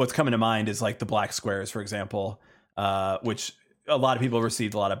 what's coming to mind is like the black squares, for example, which a lot of people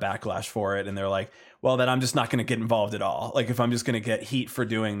received a lot of backlash for it. And they're like, well, then I'm just not going to get involved at all. Like if I'm just going to get heat for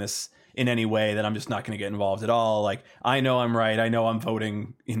doing this in any way, then I'm just not going to get involved at all. Like I know I'm right. I know I'm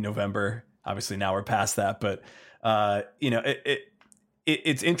voting in November. Obviously now we're past that, but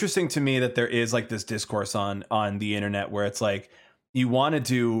it's interesting to me that there is like this discourse on the internet where it's like, you want to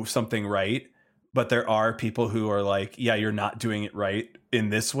do something right, but there are people who are like, yeah, you're not doing it right in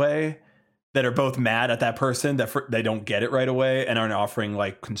this way, that are both mad at that person that they don't get it right away and aren't offering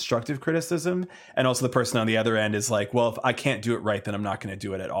like constructive criticism. And also the person on the other end is like, well, if I can't do it right, then I'm not going to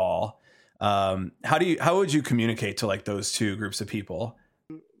do it at all. How would you communicate to like those two groups of people?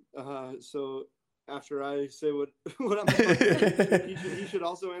 So after I say what I'm about, he should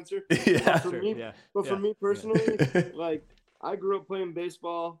also answer. Yeah. For me personally, like I grew up playing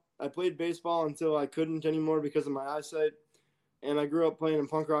baseball. I played baseball until I couldn't anymore because of my eyesight. And I grew up playing in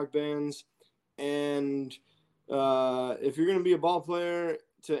punk rock bands. And if you're going to be a ball player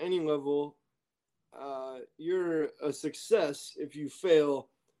to any level, you're a success if you fail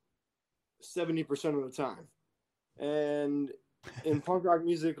 70% of the time. And in punk rock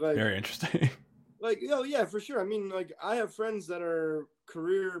music, like very interesting. Like, yeah, for sure. I mean, like I have friends that are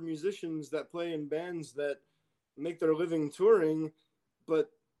career musicians that play in bands that make their living touring,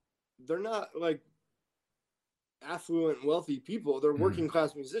 but they're not like affluent, wealthy people. They're working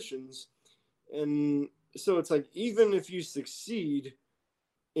class musicians. And so it's like, even if you succeed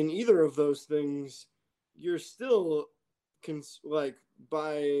in either of those things, you're still like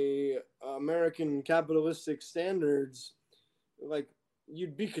by American capitalistic standards, like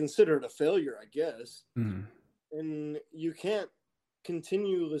you'd be considered a failure, I guess. And you can't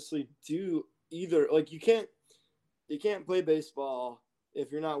continuously do either. Like you can't play baseball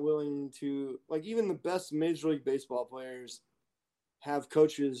if you're not willing to, like even the best Major League Baseball players have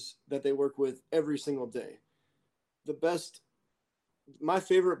coaches that they work with every single day. My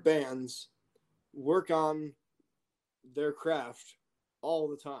favorite bands work on their craft all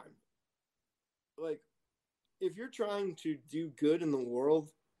the time. Like if you're trying to do good in the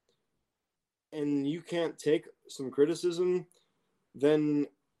world and you can't take some criticism, then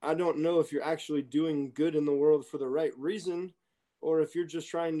I don't know if you're actually doing good in the world for the right reason, or if you're just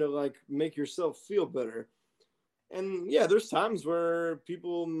trying to like make yourself feel better. And yeah, there's times where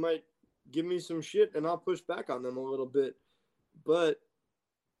people might give me some shit and I'll push back on them a little bit, but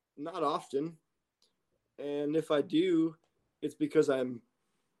not often. And if I do, it's because I'm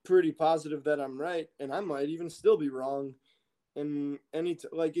pretty positive that I'm right, and I might even still be wrong. And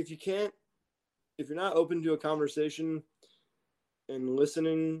like if you're not open to a conversation and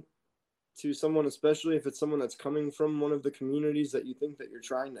listening to someone, especially if it's someone that's coming from one of the communities that you think that you're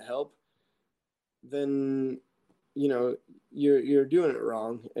trying to help, then you're doing it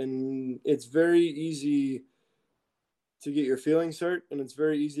wrong. And it's very easy to get your feelings hurt, and it's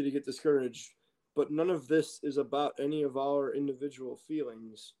very easy to get discouraged. But none of this is about any of our individual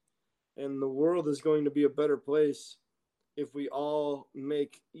feelings. And the world is going to be a better place if we all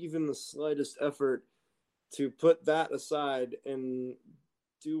make even the slightest effort to put that aside and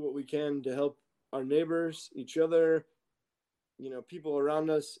do what we can to help our neighbors, each other, people around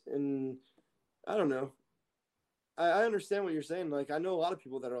us. And I don't know. I understand what you're saying. Like, I know a lot of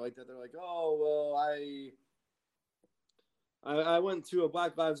people that are like that. They're like, oh, well, I went to a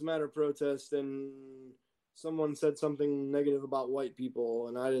Black Lives Matter protest and someone said something negative about white people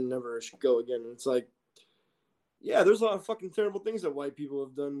and I didn't never go again. And it's like, yeah, there's a lot of fucking terrible things that white people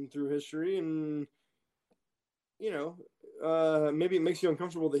have done through history. And, maybe it makes you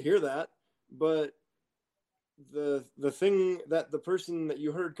uncomfortable to hear that. But the thing that the person that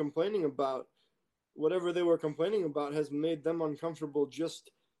you heard complaining about, whatever they were complaining about, has made them uncomfortable just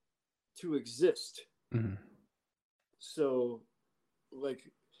to exist. Mm-hmm. So,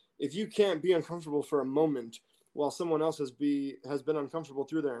 like, if you can't be uncomfortable for a moment while someone else has been uncomfortable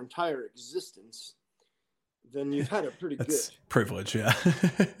through their entire existence, then you've had it pretty That's good. Privilege, yeah.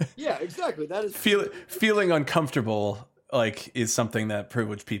 Yeah, exactly. That is feeling uncomfortable, like, is something that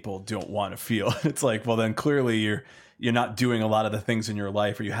privileged people don't want to feel. It's like, well, then clearly you're not doing a lot of the things in your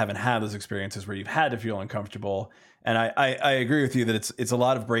life, or you haven't had those experiences where you've had to feel uncomfortable. And I agree with you that it's a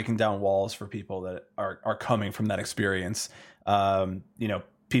lot of breaking down walls for people that are coming from that experience.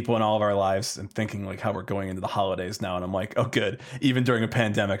 People in all of our lives, and thinking like how we're going into the holidays now. And I'm like, oh, good. Even during a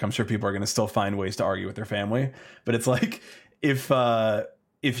pandemic, I'm sure people are going to still find ways to argue with their family. But it's like, if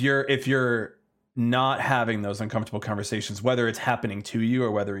you're not having those uncomfortable conversations, whether it's happening to you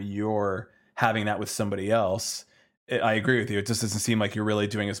or whether you're having that with somebody else, I agree with you. It just doesn't seem like you're really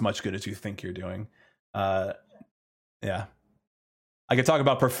doing as much good as you think you're doing. Yeah. I could talk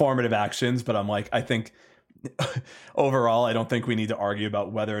about performative actions, but I'm like, I think overall, I don't think we need to argue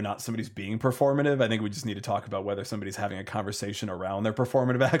about whether or not somebody's being performative. I think we just need to talk about whether somebody's having a conversation around their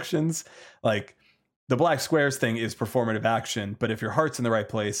performative actions. Like, the black squares thing is performative action, but if your heart's in the right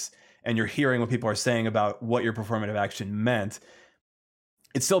place and you're hearing what people are saying about what your performative action meant,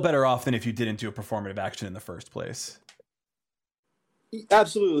 it's still better off than if you didn't do a performative action in the first place.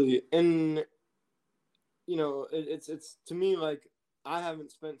 Absolutely. And it's to me, like, I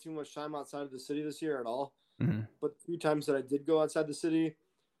haven't spent too much time outside of the city this year at all. Mm-hmm. But the few times that I did go outside the city,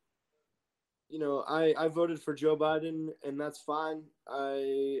 I voted for Joe Biden, and that's fine.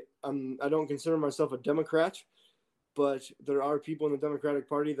 I don't consider myself a Democrat, but there are people in the Democratic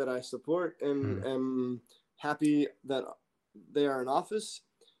Party that I support and am happy that they are in office.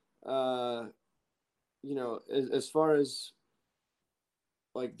 As far as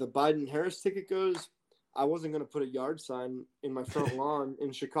like the Biden-Harris ticket goes, I wasn't going to put a yard sign in my front lawn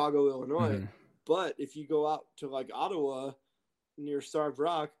in Chicago, Illinois. Mm-hmm. But if you go out to like Ottawa near Starved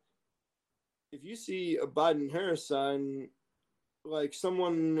Rock, if you see a Biden-Harris sign, like,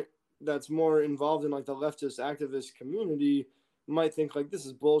 someone that's more involved in like the leftist activist community might think like, this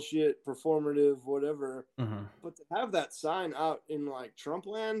is bullshit, performative, whatever. Mm-hmm. But to have that sign out in like Trump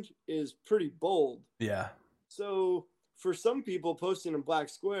land is pretty bold. Yeah. So for some people, posting a black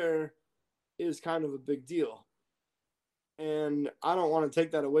square is kind of a big deal. And I don't want to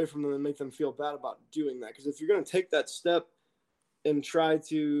take that away from them and make them feel bad about doing that. Because if you're going to take that step and try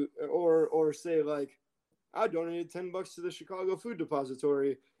to, or say like, I donated $10 to the Chicago Food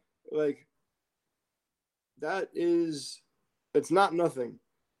Depository, like, it's not nothing.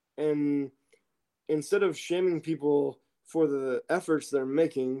 And instead of shaming people for the efforts they're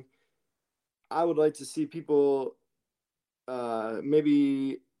making, I would like to see people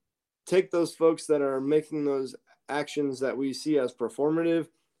maybe take those folks that are making those actions that we see as performative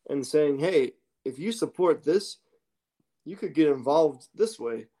and saying, hey, if you support this, you could get involved this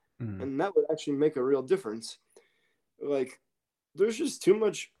way. Mm-hmm. And that would actually make a real difference. Like, there's just too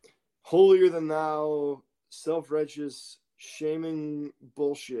much holier than thou, self-righteous, shaming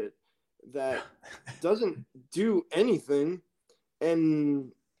bullshit that doesn't do anything.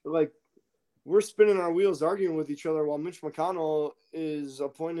 And like, we're spinning our wheels arguing with each other while Mitch McConnell is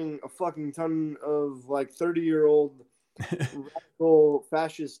appointing a fucking ton of like 30-year-old radical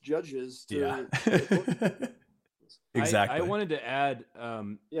fascist judges to Exactly. I wanted to add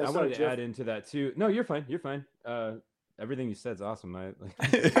add into that too. No, you're fine. You're fine. Everything you said is awesome. I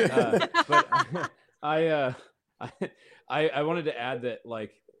wanted to add that,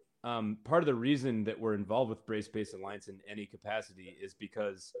 like, part of the reason that we're involved with Race Based Alliance in any capacity is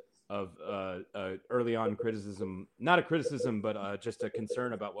because early on criticism, not a criticism, but just a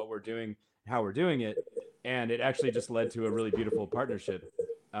concern about what we're doing, how we're doing it. And it actually just led to a really beautiful partnership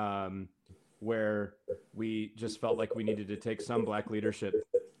where we just felt like we needed to take some Black leadership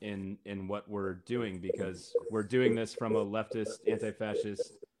in what we're doing, because we're doing this from a leftist,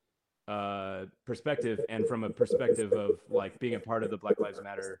 anti-fascist perspective, and from a perspective of like being a part of the Black Lives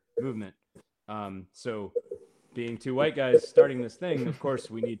Matter movement. So being two white guys starting this thing, of course,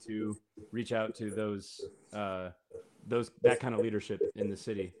 we need to reach out to those that kind of leadership in the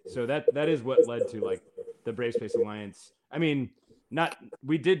city. So that is what led to like the Brave Space Alliance. I mean,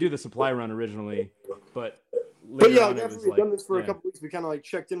 we did do the supply run originally, but yeah, on, after we've done this for a couple weeks, we kind of like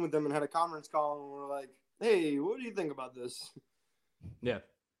checked in with them and had a conference call, and we're like, "Hey, what do you think about this?" Yeah,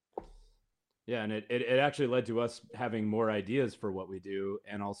 and it actually led to us having more ideas for what we do,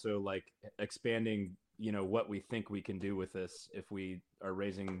 and also like expanding, what we think we can do with this if we are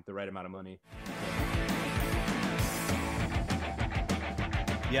raising the right amount of money.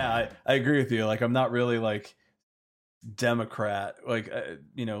 Yeah, I agree with you. Like, I'm not really like Democrat. Like,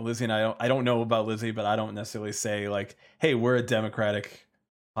 Lizzie and I don't know about Lizzie, but I don't necessarily say like, hey, we're a Democratic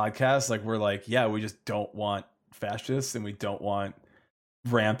podcast. Like, we're like, yeah, we just don't want fascists and we don't want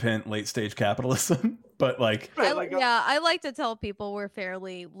rampant late stage capitalism. But like, I like to tell people we're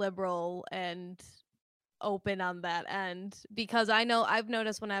fairly liberal and open on that end, because I've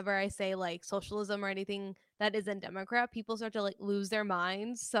noticed whenever I say like socialism or anything that isn't Democrat, people start to like lose their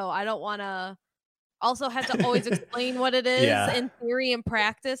minds. So I don't want to also have to always explain what it is in theory and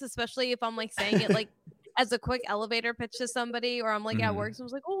practice, especially if I'm like saying it like as a quick elevator pitch to somebody, or I'm like at work,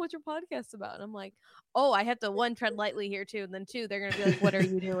 someone's like, "Oh, what's your podcast about?" And I'm like, "Oh, I have to one, tread lightly here too, and then two, they're gonna be like, what are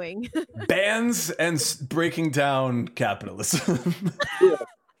you doing?" Bans and breaking down capitalism. Yeah.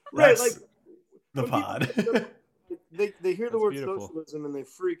 Right, like the pod. They hear the word beautiful. Socialism and they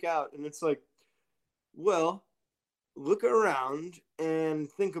freak out, and it's like, well, look around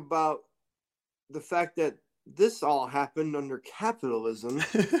and think about the fact that this all happened under capitalism.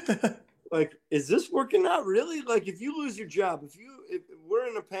 Like, is this working out really? Like, if you lose your job, if we're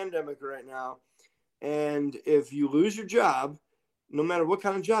in a pandemic right now, and if you lose your job, no matter what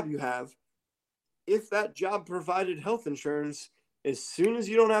kind of job you have, if that job provided health insurance, as soon as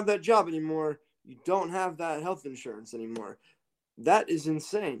you don't have that job anymore, you don't have that health insurance anymore. That is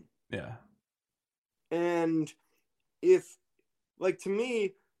insane. Yeah. And if, like, to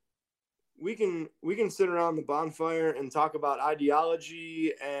me, we can sit around the bonfire and talk about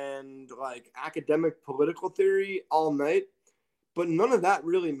ideology and like academic political theory all night, but none of that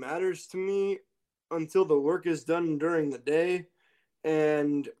really matters to me until the work is done during the day.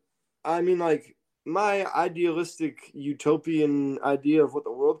 And I mean, like, my idealistic utopian idea of what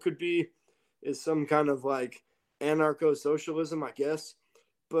the world could be is some kind of like anarcho-socialism, I guess,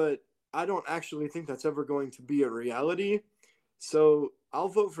 but I don't actually think that's ever going to be a reality. So I'll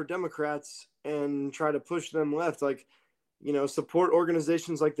vote for Democrats and try to push them left, like, support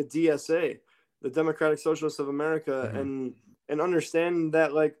organizations like the DSA, the Democratic Socialists of America, and understand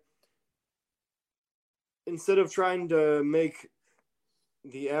that, like, instead of trying to make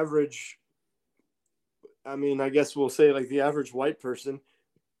the average, I mean, I guess we'll say like the average white person,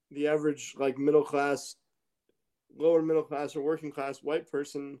 the average like middle class, lower middle class, or working class white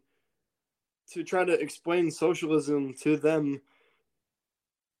person, to try to explain socialism to them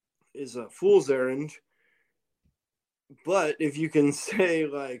is a fool's errand. But if you can say,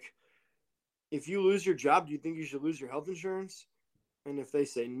 like, if you lose your job, do you think you should lose your health insurance? And if they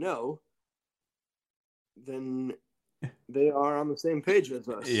say no, then they are on the same page as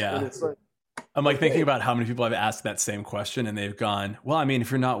us. Yeah. And it's like, I'm like thinking about how many people I've asked that same question and they've gone, well, I mean,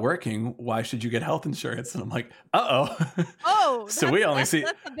 if you're not working, why should you get health insurance? And I'm like, uh-oh. Oh, so we only see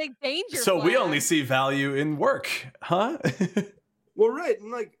that's a big danger. So flag. we only see value in work, huh? Well, right.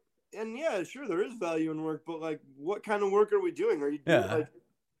 And like, and yeah, sure, there is value in work, but like, what kind of work are we doing? Are you doing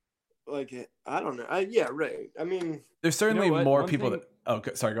like I don't know. Yeah, right. I mean, there's certainly more people that. Oh,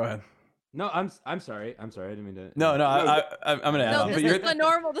 sorry. Go ahead. No, I'm sorry. I didn't mean to. No, I'm gonna add on.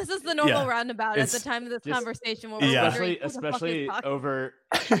 This is the normal roundabout at the time of this conversation. Where we're especially over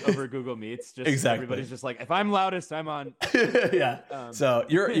Google Meets. Just exactly. Everybody's just like, if I'm loudest, I'm on. Yeah. So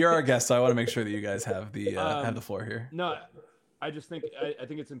you're our guest, so I want to make sure that you guys have the floor here. No, I just think I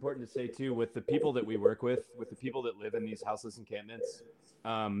think it's important to say too, with the people that we work with the people that live in these houseless encampments.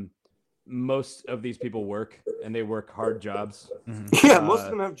 Most of these people work, and they work hard jobs. Yeah, most of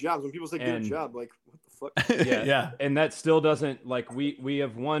them have jobs. When people say get a job, like, what the fuck? Yeah. And that still doesn't, like, we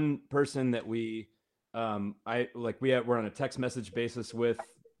have one person that we're on a text message basis with,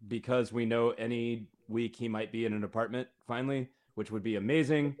 because we know any week he might be in an apartment finally, which would be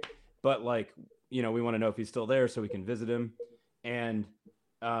amazing. but like, you know, we want to know if he's still there so we can visit him. And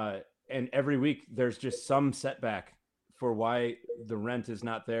every week there's just some setback for why the rent is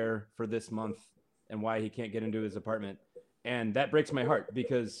not there for this month and why he can't get into his apartment. And that breaks my heart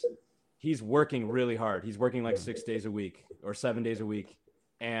because he's working really hard. He's working like 6 days a week or 7 days a week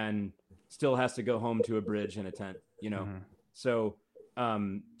and still has to go home to a bridge and a tent, you know? So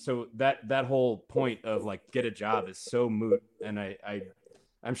that whole point of like, get a job is so moot. And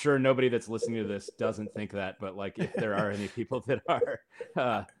I'm sure nobody that's listening to this doesn't think that, but like, if there are any people that are,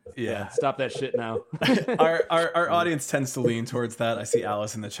 stop that shit now. our audience tends to lean towards that. I see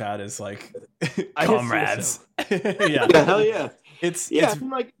Alice in the chat is like, comrades. Yeah, hell yeah. It's I mean,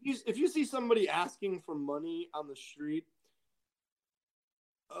 like, if you see somebody asking for money on the street,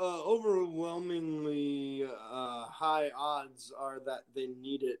 overwhelmingly high odds are that they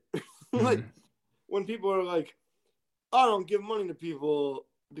need it. Like, when people are like, I don't give money to people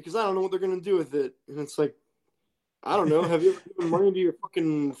because I don't know what they're going to do with it. And it's like, I don't know. Have you ever given money to your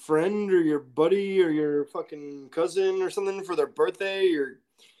fucking friend or your buddy or your fucking cousin or something for their birthday or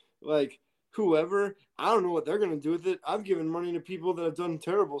like whoever? I don't know what they're going to do with it. I've given money to people that have done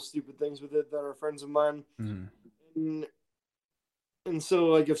terrible, stupid things with it that are friends of mine. And so,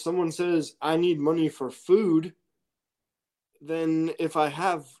 like, if someone says, I need money for food, then if I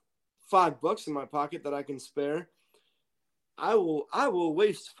have $5 in my pocket that I can spare, I will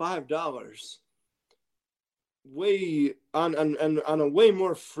waste $5 way on a way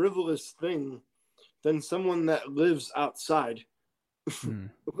more frivolous thing than someone that lives outside. I've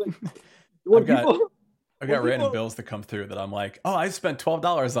got random bills that come through that I'm like, oh, I spent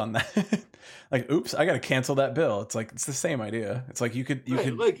 $12 on that. Like, oops, I got to cancel that bill. It's like, it's the same idea. It's like you could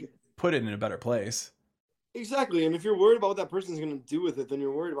like, put it in a better place. Exactly. And if you're worried about what that person's going to do with it, then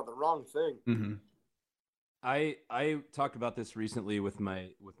you're worried about the wrong thing. I talked about this recently with my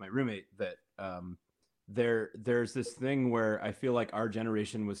roommate that there's this thing where I feel like our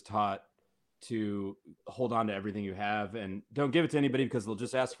generation was taught to hold on to everything you have and don't give it to anybody because they'll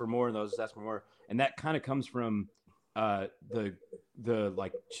just ask for more and they'll just ask for more. And that kind of comes from the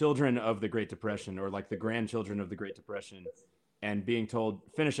like children of the Great Depression or like the grandchildren of the Great Depression and being told,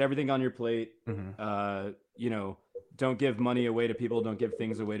 finish everything on your plate. You know, don't give money away to people. Don't give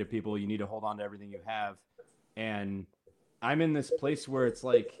things away to people. You need to hold on to everything you have. And I'm in this place where it's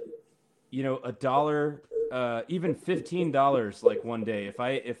like, you know, $1, even $15, like one day,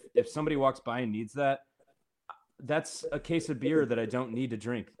 if somebody walks by and needs that, that's a case of beer that I don't need to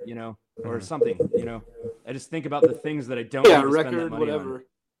drink, you know, or something, you know. I just think about the things that I don't need to record, spend that money whatever. On.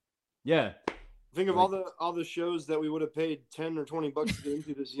 Yeah. Think of all the shows that we would have paid $10 or $20 to get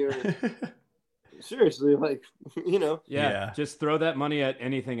into this year. Seriously, like, you know. Yeah. Just throw that money at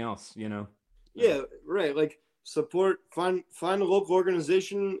anything else, you know. Yeah, right. Like, support, find a local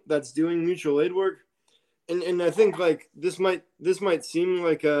organization that's doing mutual aid work. And I think like this might seem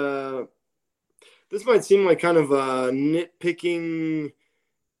like kind of a nitpicking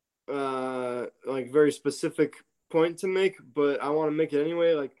like very specific point to make, but I want to make it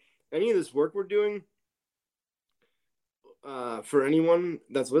anyway. Like, any of this work we're doing for anyone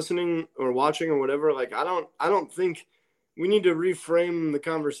that's listening or watching or whatever, like I don't think we need to reframe the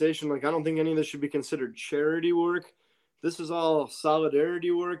conversation. Like, I don't think any of this should be considered charity work. This is all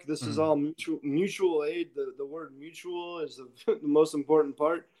solidarity work. This is all mutual aid. The word mutual is the most important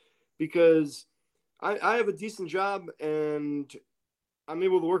part, because I have a decent job and I'm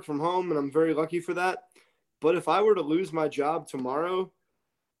able to work from home, and I'm very lucky for that. But if I were to lose my job tomorrow,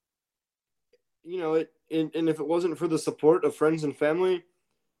 you know, and if it wasn't for the support of friends and family,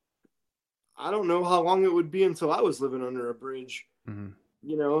 I don't know how long it would be until I was living under a bridge,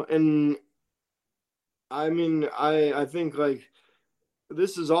 you know. And I mean, I think like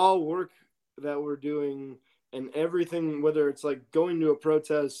this is all work that we're doing, and everything, whether it's like going to a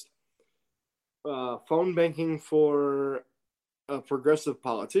protest, phone banking for a progressive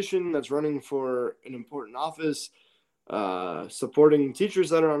politician that's running for an important office, supporting teachers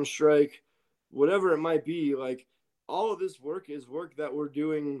that are on strike, whatever it might be, like all of this work is work that we're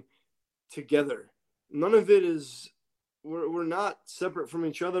doing together. None of it is, we're not separate from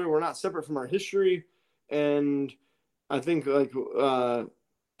each other. We're not separate from our history. And I think like,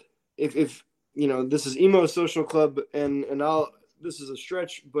 if you know, this is emo social club and this is a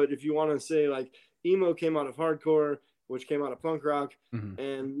stretch, but if you want to say like emo came out of hardcore, which came out of punk rock,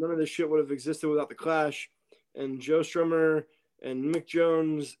 and none of this shit would have existed without the Clash and Joe Strummer and Mick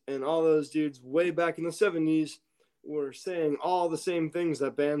Jones and all those dudes way back in the 70s were saying all the same things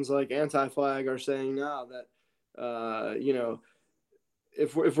that bands like Anti-Flag are saying now, that you know,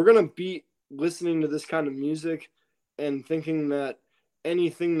 if we're gonna be listening to this kind of music and thinking that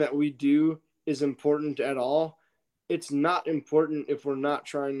anything that we do is important at all. It's not important if we're not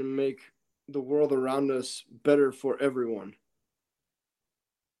trying to make the world around us better for everyone.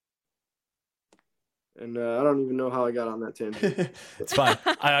 And I don't even know how I got on that tangent. It's fine.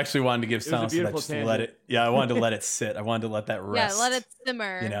 I actually wanted to give was a silence and beautiful just let tangent. it. Yeah, I wanted to let it sit. I wanted to let that rest. Yeah, let it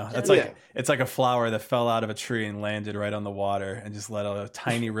simmer. You know, Just- it's like it's like a flower that fell out of a tree and landed right on the water and just let a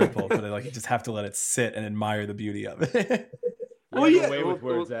tiny ripple. But like you just have to let it sit and admire the beauty of it. Well, You yeah, have a way with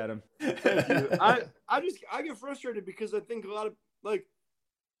well, words, Adam. Thank you. I get frustrated because I think a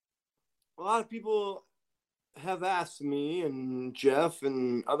lot of people have asked me and Jeff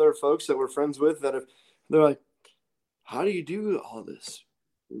and other folks that we're friends with that they're like, how do you do all this?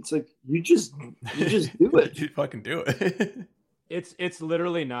 It's like you just do it. You fucking do it. It's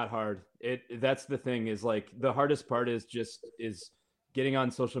literally not hard. That's the thing, is like the hardest part is getting on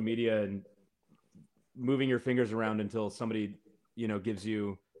social media and moving your fingers around until somebody, you know, gives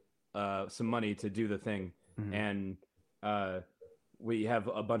you some money to do the thing. Mhm. And we have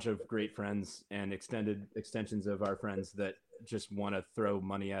a bunch of great friends and extensions of our friends that just want to throw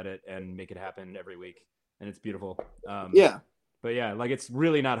money at it and make it happen every week, and it's beautiful. Yeah. But yeah, like it's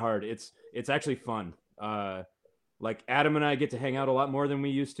really not hard. It's actually fun. Like Adam and I get to hang out a lot more than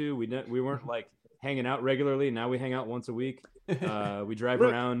we used to. We weren't like hanging out regularly. Now we hang out once a week. We drive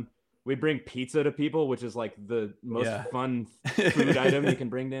around. We bring pizza to people, which is like the most fun food item you can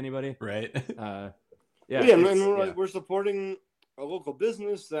bring to anybody. Right. Yeah, and we're supporting a local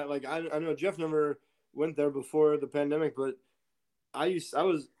business that, like, I know Jeff never went there before the pandemic, but I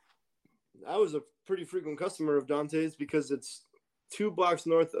was a pretty frequent customer of Dante's because it's 2 blocks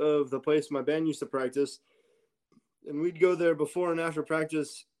north of the place my band used to practice, and we'd go there before and after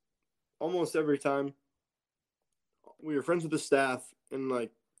practice almost every time. We were friends with the staff, and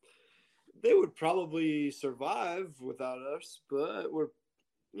like they would probably survive without us, but we're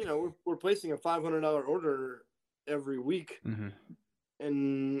placing a $500 order every week, Mm-hmm.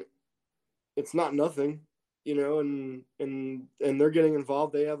 and it's not nothing, you know, and they're getting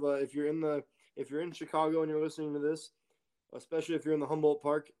involved. They have if you're in Chicago and you're listening to this, especially if you're in the Humboldt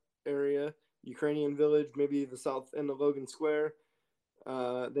Park area, Ukrainian Village, maybe the south end of Logan Square,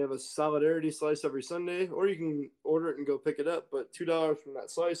 they have a solidarity slice every Sunday, or you can order it and go pick it up. But $2 from that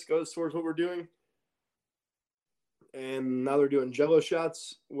slice goes towards what we're doing. And now they're doing Jello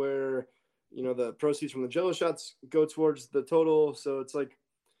shots where, you know, the proceeds from the Jello shots go towards the total. So it's like,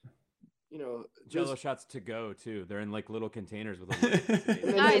 you know, Jello shots to go too. They're in like little containers with a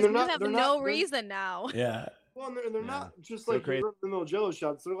lid. Guys, we have no reason now. Yeah. Well, and they're not just So like crazy. little Jello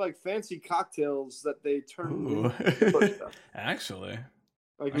shots. They're like fancy cocktails that they turn Ooh. into stuff. Actually.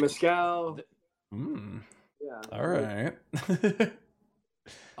 Like mezcal. Mm. Yeah. All right.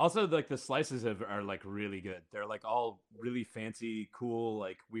 Also, like the slices are like really good. They're like all really fancy, cool,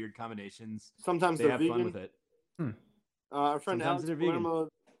 like weird combinations. Sometimes They they're have vegan. fun with it. Our friend Sometimes they're vegan.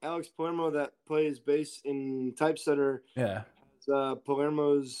 Alex Palermo that plays bass in Typesetter. Yeah.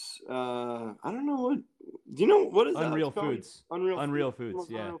 Palermo's I don't know what. Do you know what is Unreal Alex called? Foods. Unreal Foods. Palermo's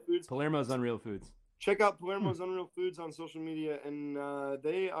Yeah. Unreal Foods. Palermo's Unreal Foods. Check out Palermo's Unreal Foods on social media, and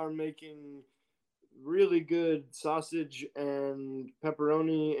they are making really good sausage and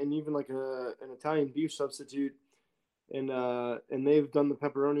pepperoni, and even like an Italian beef substitute. And they've done the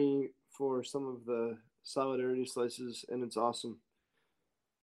pepperoni for some of the solidarity slices, and it's awesome.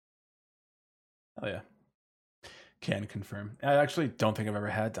 Oh yeah. Can confirm. I actually don't think I've ever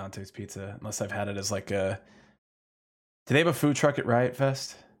had Dante's Pizza unless I've had it as like a. Do they have a food truck at Riot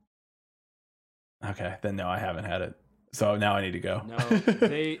Fest? Okay, then no, I haven't had it. So now I need to go. No,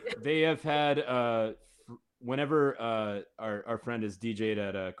 they have had whenever our friend is DJ'd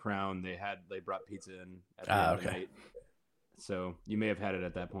at Crown, they brought pizza in at the end of the night. So you may have had it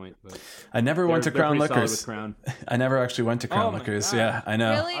at that point, but I never went to Crown pretty solid Liquors. with Crown. I never actually went to Crown my Liquors. God. Yeah, I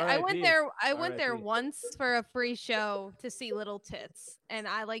know. Really? I R.I.P. went there R.I.P. once for a free show to see Little Tits, and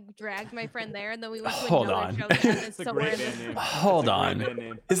I like dragged my friend there, and then we went to Hold another on. show that happened It's a somewhere great in band the name. Hold It's a great on. band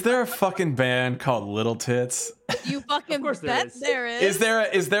name. Is there a fucking band called Little Tits? You fucking course there bet is. there is. Is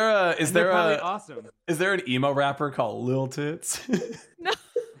there They're probably awesome. is there an emo rapper called Lil Tits? No.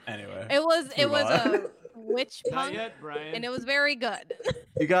 Anyway. It was Move on. a witch Not punk, yet, Brian. and it was very good.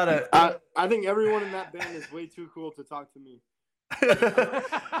 You gotta I think everyone in that band is way too cool to talk to me.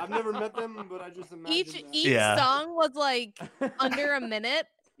 I've never met them, but I just imagine Each that. Yeah. song was like under a minute,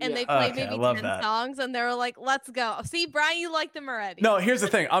 and they played Okay, I maybe love 10 that. songs, and they were like, "Let's go." See, Brian, you liked them already. No, here's the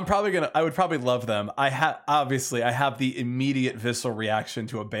thing. I would probably love them. I have the immediate visceral reaction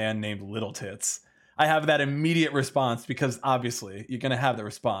to a band named Little Tits. I have that immediate response because obviously you're gonna have the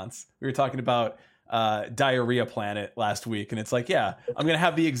response. We were talking about Diarrhea Planet last week, and it's like, yeah, I'm gonna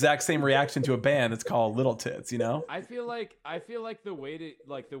have the exact same reaction to a band that's called Little Tits, you know? I feel like the way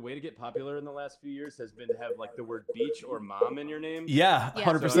to get popular in the last few years has been to have like the word beach or mom in your name. Yeah, Yeah.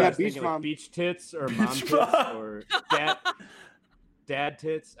 100%. So I was Beach thinking, mom. like beach tits or mom tits mom. or dad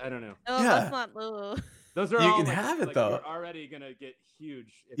tits. I don't know. Oh, Yeah. that's not. Ugh. Those are You all can like, have it, like, though. You're already gonna get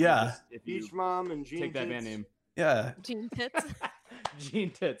huge. If Yeah. You just, if you Beach Mom and Gene take that band Tits. name. Yeah. Gene tits.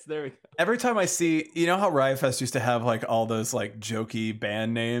 Gene Tits. There we go. Every time I see, you know how Riot Fest used to have like all those like jokey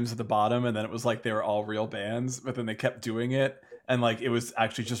band names at the bottom, and then it was like they were all real bands, but then they kept doing it, and like it was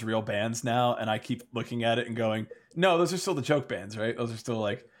actually just real bands now. And I keep looking at it and going, no, those are still the joke bands, right? Those are still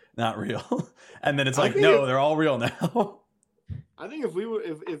like not real. And then it's like, no, they're all real now. I think if we were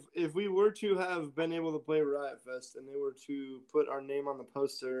if we were to have been able to play Riot Fest and they were to put our name on the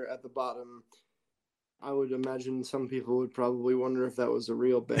poster at the bottom, I would imagine some people would probably wonder if that was a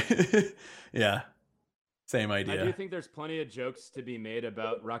real band. Yeah. Same I do idea. think there's plenty of jokes to be made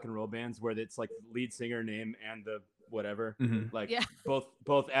about rock and roll bands where it's like lead singer name and the whatever. Mhm. Like Yeah.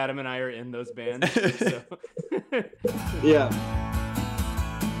 both Adam and I are in those bands. So. Yeah.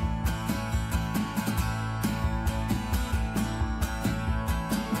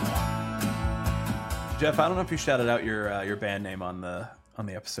 Jeff, I don't know if you shouted out your band name on the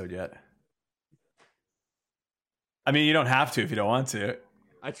episode yet. I mean, you don't have to if you don't want to.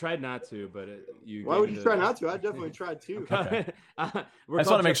 I tried not to, but you. Why would you try not to? I definitely tried to. Okay. I just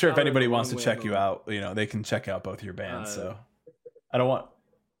want to make sure if anybody wants to check you out, you know, they can check out both your bands. So I don't want.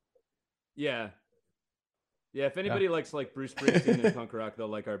 Yeah. Yeah. If anybody likes like Bruce Springsteen and punk rock, they'll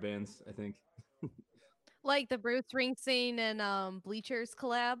like our bands, I think. Like the Bruce Springsteen and Bleachers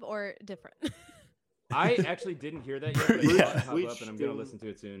collab, or different? I actually didn't hear that yet, but Yeah. I'll pop up and I'm gonna listen to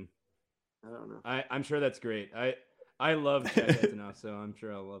it soon. I don't know. I'm sure that's great. I love Jack enough, so I'm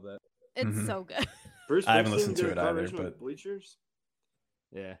sure I'll love that. It's Mhm. so good. Bruce I haven't Springsteen listened to did it a either, collaboration with but- Bleachers.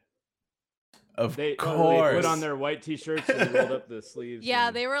 Yeah. Of They course. put on their white t-shirts and rolled up the sleeves. Yeah,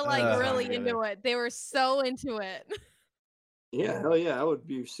 and- they were like really together. into it. They were so into it. Yeah, hell yeah, I would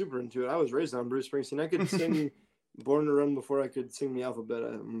be super into it. I was raised on Bruce Springsteen. I could sing "Born to Run" before I could sing the alphabet.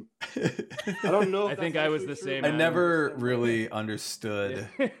 I don't know. If I think that's I was actually the true, same. but I man. never really understood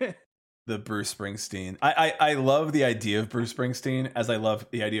Yeah. the Bruce Springsteen. I love the idea of Bruce Springsteen, as I love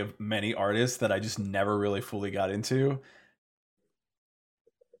the idea of many artists that I just never really fully got into.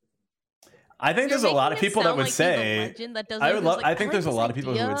 I think You're there's a lot of making it people that sound would like he's a say legend that doesn't I would just, love. like, I think like there's a this lot of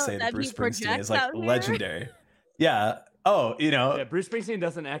people who would idea say that that Bruce he Springsteen projects is like out here. legendary. Yeah. Oh, you know, Yeah, Bruce Springsteen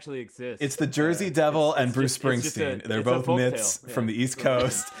doesn't actually exist. it's the Jersey Uh, Devil and it's Bruce just- it's just a- Springsteen. They're it's a both folktale. myths Yeah, from the East it's a folktale.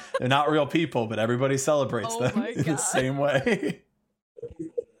 Coast. They're not real people, but everybody celebrates Oh them my in the God. same way.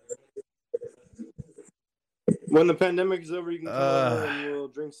 when the pandemic is over, you can come over Uh, and we'll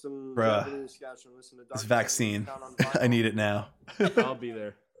drink some bruh. Japanese scotch and listen to This Dr. vaccine. Count on I need it now. I'll be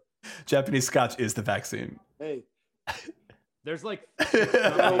there. Japanese scotch is the vaccine. Hey, There's like oh,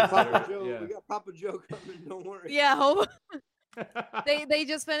 companies Papa that are- Joe, yeah. we got Papa Joe coming. Don't worry. Yeah, hope they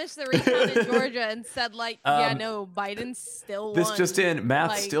just finished the recount in Georgia and said like, yeah, Um, no, Biden still This won. just in, math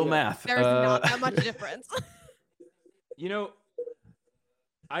Like, still math. There's not that much difference. You know,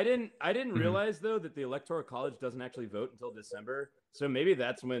 I didn't Mhm. realize though that the Electoral College doesn't actually vote until December. So maybe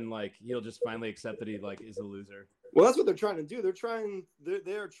that's when like he'll just finally accept that he like is a loser. Well, that's what they're trying to do.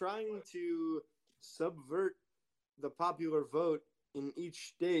 They are trying to subvert the popular vote in each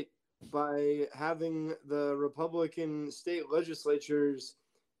state by having the Republican state legislatures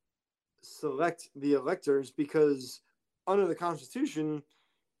select the electors, because under the Constitution,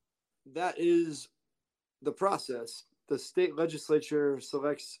 that is the process. The state legislature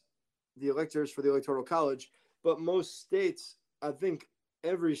selects the electors for the Electoral College, but most states, I think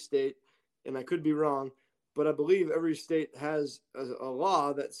every state, and I could be wrong, but I believe every state has a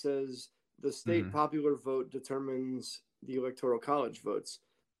law that says the state Mhm. popular vote determines the Electoral College votes.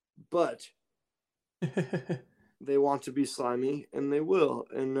 But they want to be slimy, and they will.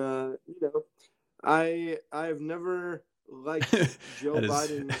 And I have never liked Joe That is-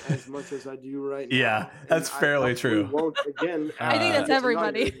 Biden as much as I do right now. Yeah, and that's I fairly probably true. Won't again. I think that's after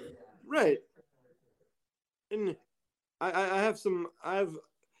everybody. inaugurated. Right. And I have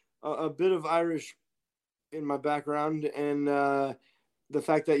a bit of Irish in my background, and the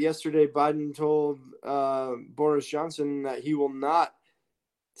fact that yesterday Biden told Boris Johnson that he will not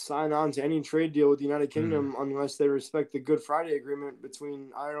sign on to any trade deal with the United Kingdom unless they respect the Good Friday Agreement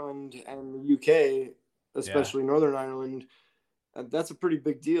between Ireland and the UK, especially Northern Ireland. That's a pretty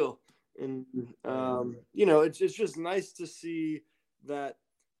big deal. And, it's just nice to see that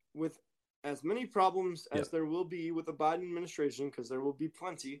with as many problems as there will be with the Biden administration, because there will be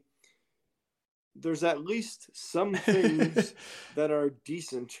plenty, there's at least some things that are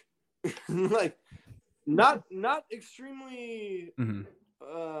decent, like not extremely, Mhm.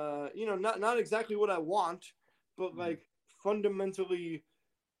 not exactly what I want, but like fundamentally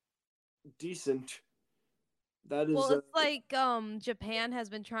decent. That is, Well, it's like Japan has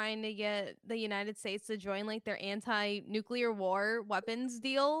been trying to get the United States to join like their anti-nuclear war weapons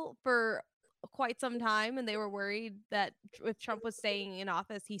deal for quite some time, and they were worried that if Trump was staying in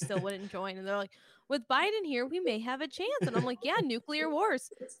office, he still wouldn't join. And they're like, with Biden here, we may have a chance. And I'm like, yeah, nuclear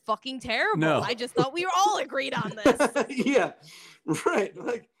wars, fucking terrible. No. I just thought we were all agreed on this. yeah, right.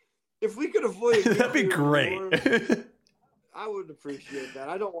 Like if we could avoid That'd be nuclear great. war, I would appreciate that.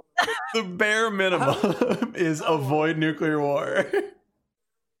 I don't want The bare minimum is avoid nuclear war.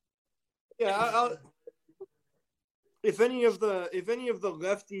 Yeah, if any of the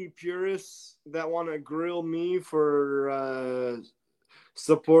lefty purists that want to grill me for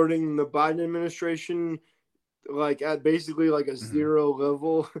supporting the Biden administration, like at basically like a zero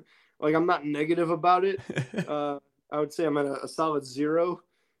level, like I'm not negative about it. I would say I'm at a solid 0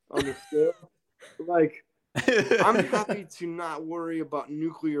 on the scale. Like I'm happy to not worry about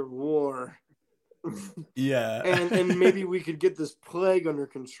nuclear war. Yeah. and maybe we could get this plague under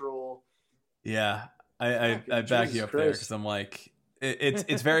control. Yeah. I back you up there because I'm like,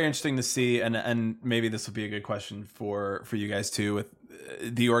 it's very interesting to see, and maybe this will be a good question for you guys too, with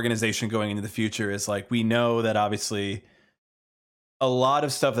the organization going into the future. Is like, we know that obviously a lot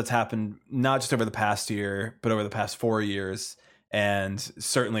of stuff that's happened, not just over the past year, but over the past 4 years, and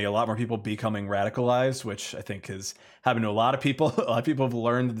certainly a lot more people becoming radicalized, which I think has happened to a lot of people. A lot of people have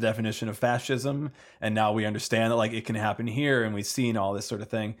learned the definition of fascism, and now we understand that like it can happen here, and we've seen all this sort of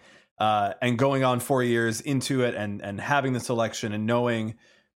thing. And going on 4 years into it, and having this election, and knowing,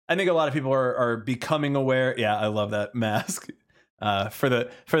 I think a lot of people are becoming aware. Yeah, I love that mask. For the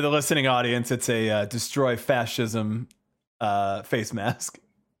listening audience, it's a destroy fascism face mask.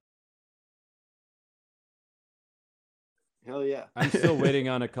 Hell yeah. I'm still waiting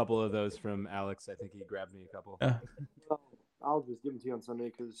on a couple of those from Alex. I think he grabbed me a couple. I'll just give them to you on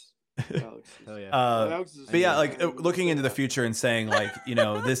Sunday because Alex. Hell yeah. But yeah, like looking into the future and saying like,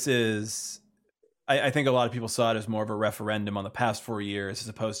 this is, I think a lot of people saw it as more of a referendum on the past 4 years as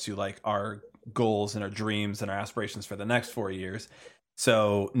opposed to like our goals and our dreams and our aspirations for the next 4 years.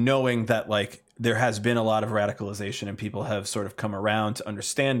 So knowing that like there has been a lot of radicalization and people have sort of come around to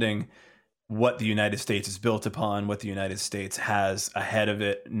understanding what the United States is built upon, what the United States has ahead of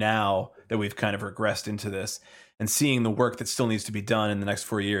it now that we've kind of regressed into this, and seeing the work that still needs to be done in the next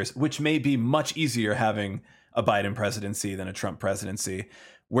 4 years, which may be much easier having a Biden presidency than a Trump presidency.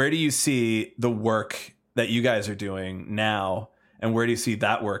 Where do you see the work that you guys are doing now, and where do you see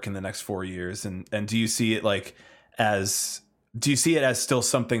that work in the next 4 years? And do you see it like do you see it as still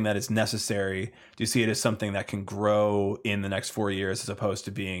something that is necessary? Do you see it as something that can grow in the next 4 years as opposed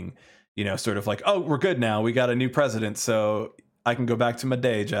to being, sort of like, oh, we're good now, we got a new president, so I can go back to my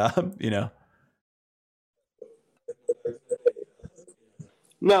day job,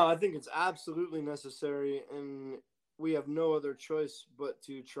 No, I think it's absolutely necessary, and we have no other choice but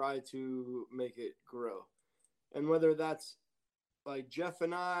to try to make it grow. And whether that's like Jeff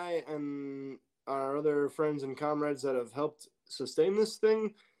and I and our other friends and comrades that have helped sustain this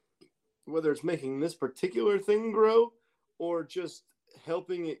thing, whether it's making this particular thing grow or just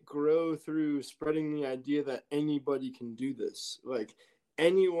helping it grow through spreading the idea that anybody can do this. Like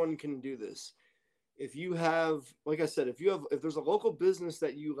anyone can do this. If you have, like I said, if there's a local business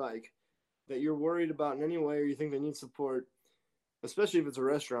that you like, that you're worried about in any way, or you think they need support, especially if it's a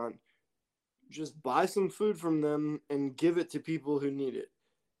restaurant, just buy some food from them and give it to people who need it.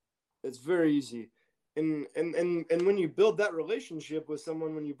 It's very easy. And when you build that relationship with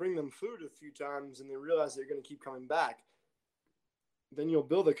someone, when you bring them food a few times and they realize they're going to keep coming back, then you'll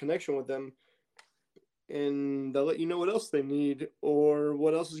build a connection with them, and they'll let you know what else they need or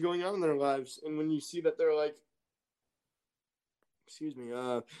what else is going on in their lives. And when you see that they're like,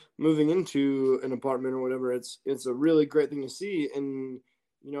 moving into an apartment or whatever, it's a really great thing to see. And,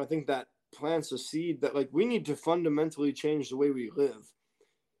 I think that plants a seed that like we need to fundamentally change the way we live.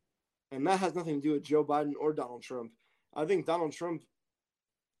 And that has nothing to do with Joe Biden or Donald Trump. I think Donald Trump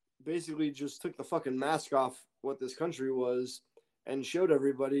basically just took the fucking mask off what this country was and showed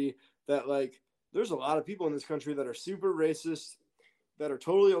everybody that like there's a lot of people in this country that are super racist, that are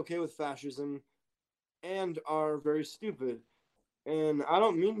totally okay with fascism, and are very stupid. And I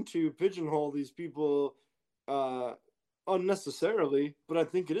don't mean to pigeonhole these people unnecessarily, but I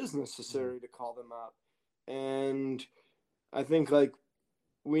think it is necessary to call them out. And I think like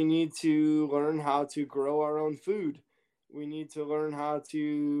we need to learn how to grow our own food. We need to learn how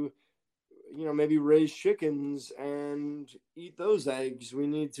to, maybe raise chickens and eat those eggs. We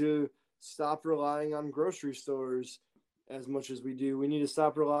need to stop relying on grocery stores as much as we do. We need to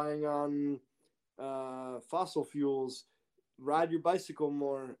stop relying on fossil fuels, ride your bicycle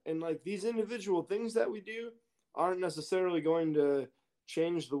more. And like these individual things that we do aren't necessarily going to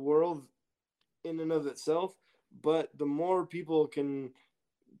change the world in and of itself, but the more people can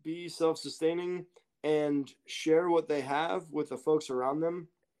be self-sustaining and share what they have with the folks around them,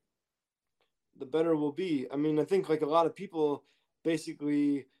 the better we'll be. I mean, I think like a lot of people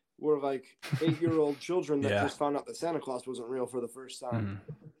basically were like 8-year-old children that just found out that Santa Claus wasn't real for the first time.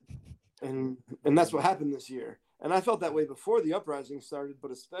 And that's what happened this year. And I felt that way before the uprising started,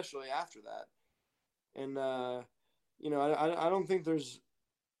 but especially after that. And, I don't think there's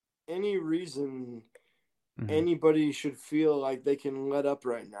any reason anybody should feel like they can let up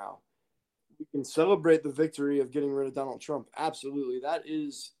right now. We can celebrate the victory of getting rid of Donald Trump. Absolutely. That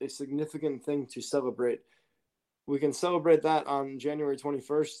is a significant thing to celebrate. We can celebrate that on January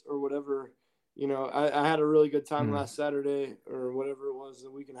 21st or whatever. I had a really good time last Saturday or whatever it was, a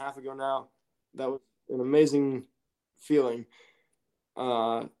week and a half ago now. That was an amazing feeling.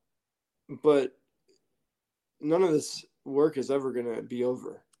 But none of this work is ever going to be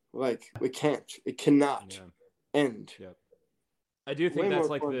over. Like, it cannot end. Yeah. I do think that's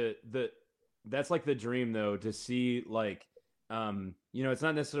like that's like the dream though, to see like, it's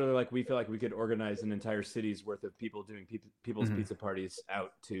not necessarily like we feel like we could organize an entire city's worth of people doing people's pizza parties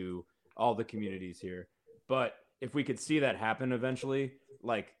out to all the communities here. But if we could see that happen eventually,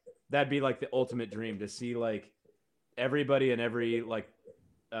 like that'd be like the ultimate dream, to see like everybody in every like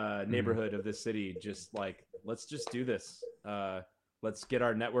neighborhood of this city just like, let's just do this. Let's get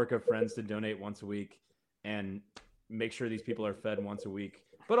our network of friends to donate once a week and make sure these people are fed once a week,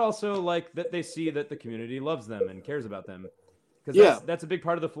 but also like that they see that the community loves them and cares about them. Because that's a big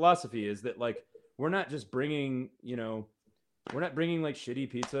part of the philosophy, is that like, we're not just bringing, we're not bringing like shitty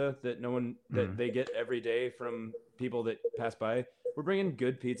pizza that no one, that they get every day from people that pass by. We're bringing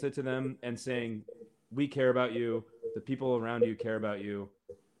good pizza to them and saying, we care about you. The people around you care about you.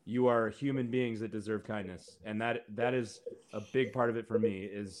 You are human beings that deserve kindness. And that is a big part of it for me,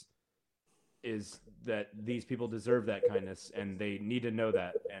 is that these people deserve that kindness and they need to know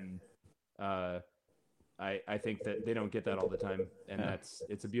that. And I think that they don't get that all the time, and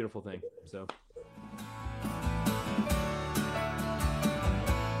it's a beautiful thing. So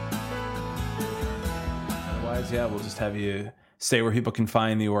otherwise, we'll just have you say where people can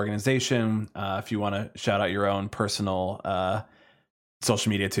find the organization. If you want to shout out your own personal social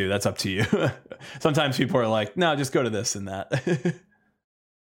media too, that's up to you. Sometimes people are like, no, just go to this and that.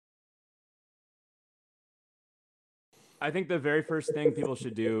 I think the very first thing people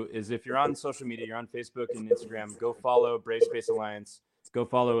should do is, if you're on social media, you're on Facebook and Instagram, go follow Brave Space Alliance, go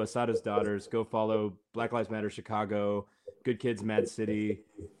follow Asada's Daughters, go follow Black Lives Matter Chicago, Good Kids Mad City.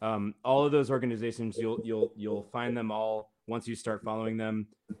 All of those organizations, you'll find them all once you start following them.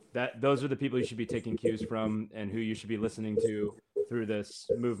 Those are the people you should be taking cues from and who you should be listening to through this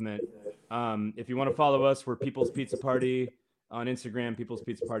movement. If you want to follow us, we're People's Pizza Party on Instagram, People's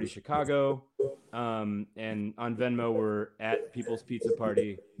Pizza Party Chicago. And on Venmo, we're at People's Pizza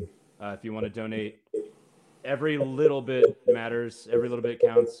Party. If you want to donate, every little bit matters. Every little bit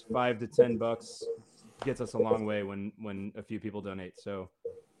counts. $5 to $10 gets us a long way when a few people donate. So,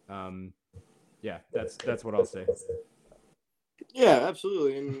 that's what I'll say. Yeah,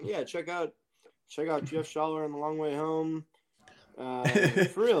 absolutely. And check out Jeff Schaller on The Long Way Home.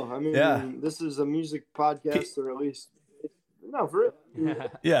 For real. I mean, this is a music podcast, or at least, no, for real.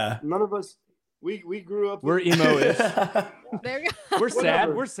 Yeah. None of us, we grew up. We're emo-ish. There you go. We're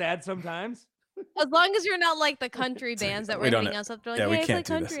sad. We're sad sometimes. As long as you're not like the country bands that were hitting us up. They're like, we hey, it's can't like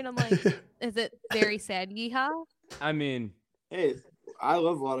do country. this. And I'm like, is it very sad? Yeehaw? I mean, Hey, I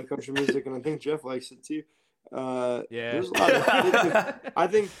love a lot of country music, and I think Jeff likes it too. yeah. There's a lot of, I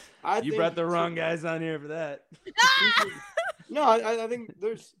think You brought the wrong guys on here for that. No, I think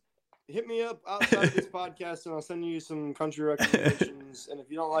there's. Hit me up outside of this podcast, and I'll send you some country recommendations. And if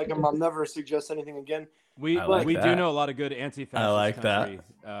you don't like them, I'll never suggest anything again. We do know a lot of good anti-fascist I like country,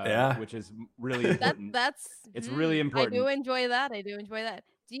 that. which is really important. It's really important. I do enjoy that.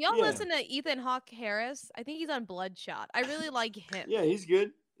 Do y'all listen to Ethan Hawke Harris? I think he's on Bloodshot. I really like him. Yeah, he's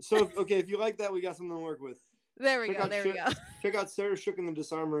good. So, if you like that, we got something to work with. There we go. Check out Sarah Shook and the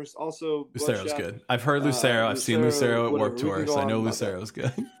Disarmers. Also, Lucero's good. I've heard Lucero. I've seen Lucero at Warped Tour, so I know Lucero's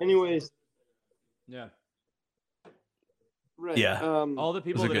good. Anyways. Yeah. Right. Yeah. All the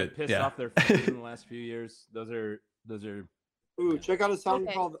people that have pissed off their fans in the last few years, those are. Ooh, check out a song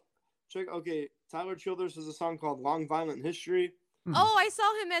called. Tyler Childers has a song called "Long Violent History." Oh, I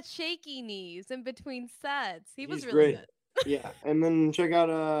saw him at Shaky Knees in between sets. He was He's really great. good. Yeah, and then check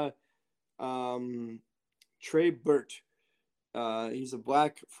out Trey Burt. He's a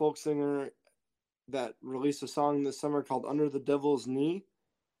black folk singer that released a song this summer called "Under the Devil's Knee,"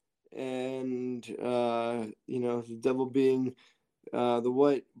 and the devil being the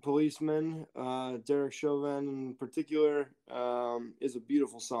white policeman, Derek Chauvin in particular, is a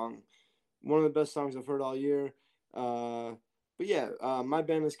beautiful song. One of the best songs I've heard all year. But yeah, my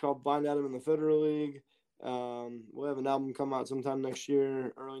band is called Blind Adam in the Federal League. We'll have an album come out sometime next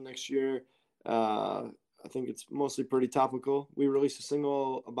year, early next year. I think it's mostly pretty topical. We released a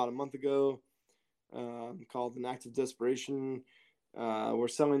single about a month ago called An Act of Desperation. We're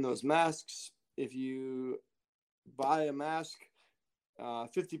selling those masks. If you buy a mask,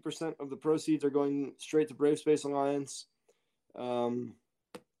 50% of the proceeds are going straight to Brave Space Alliance.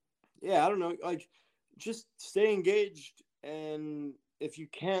 Yeah, I don't know. Like, just stay engaged. And if you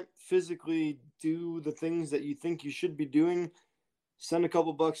can't physically do the things that you think you should be doing, send a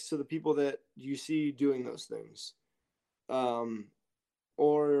couple bucks to the people that you see doing those things.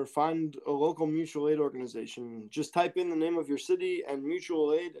 Or find a local mutual aid organization. Just type in the name of your city and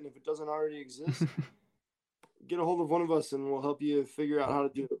mutual aid, and if it doesn't already exist, get a hold of one of us and we'll help you figure out how to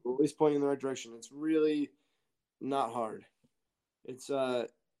do it. We'll at least point you in the right direction. It's really not hard. It's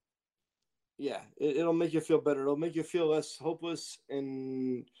it'll make you feel better. It'll make you feel less hopeless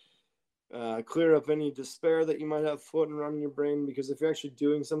and clear up any despair that you might have floating around in your brain, because if you're actually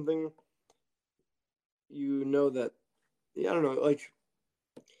doing something, you know that, I don't know, like,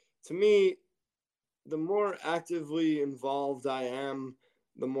 to me, the more actively involved I am,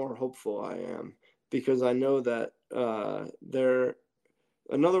 the more hopeful I am, because I know that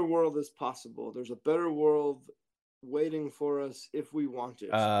another world is possible. There's a better world waiting for us if we want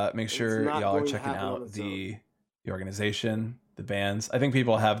it. Make sure y'all are checking out the organization, the bands. I think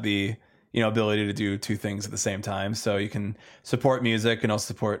people have the ability to do two things at the same time, so you can support music and also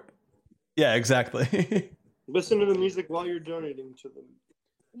support. Yeah, exactly. Listen to the music while you're donating to them.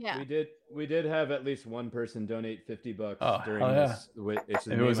 Yeah, we did have at least one person donate $50 during yeah. this. If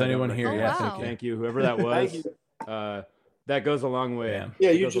it was anyone here, yeah, wow. Thank you, whoever that was. That goes a long way. Damn.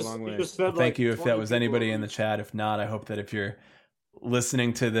 Yeah, you just fed thank you if that was anybody people. in the chat. If not, I hope that if you're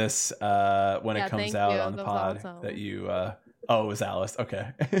listening to this when it comes out on the pod, awesome. that you it was Alice.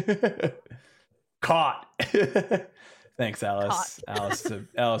 Okay. Caught. Thanks, Alice. Alice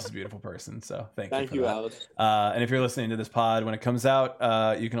is a beautiful person, so thank you, Alice. And if you're listening to this pod when it comes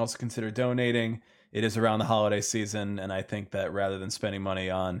out, you can also consider donating. It is around the holiday season, and I think that rather than spending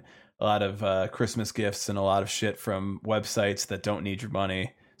money on a lot of Christmas gifts and a lot of shit from websites that don't need your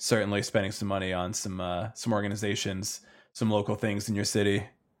money, certainly spending some money on some organizations, some local things in your city.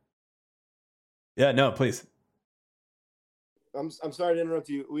 Yeah, no, please. I'm sorry to interrupt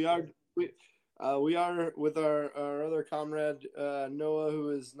you. We are with our other comrade Noah, who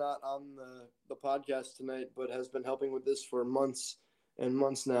is not on the podcast tonight, but has been helping with this for months and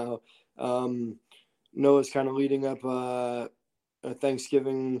months now. Noah's kind of leading up a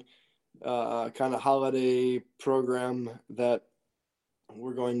Thanksgiving kind of holiday program that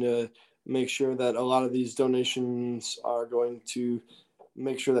we're going to make sure that a lot of these donations are going to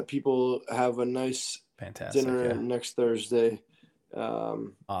make sure that people have a nice dinner next Thursday.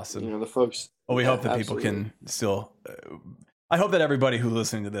 Awesome. The folks. Well, we hope that people can still. I hope that everybody who's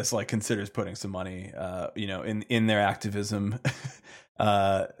listening to this considers putting some money, in their activism.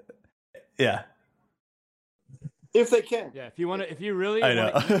 Yeah. If they can. Yeah, if you really I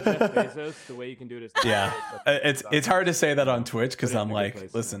know. want to eat Jeff Bezos, the way you can do it is it's hard to say that on Twitch because I'm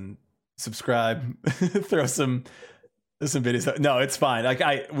like, listen, subscribe, throw some videos. No, it's fine.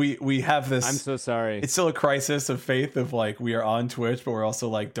 Like we have this. I'm so sorry. It's still a crisis of faith of like we are on Twitch, but we're also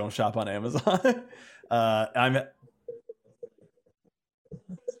like don't shop on Amazon.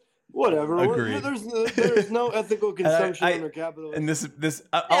 Whatever. Agreed. There's no ethical consumption under capitalism. And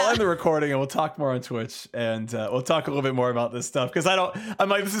I'll end the recording and we'll talk more on Twitch and we'll talk a little bit more about this stuff because I'm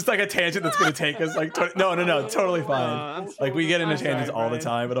like this is like a tangent that's going to take us like no totally fine. Like we get into tangents all the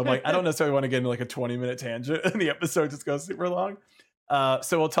time, but I'm like I don't necessarily want to get into like a 20-minute tangent and the episode just goes super long.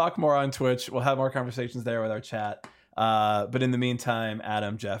 So we'll talk more on Twitch. We'll have more conversations there with our chat. But in the meantime,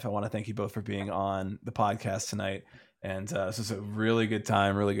 Adam, Jeff, I want to thank you both for being on the podcast tonight. And this was a really good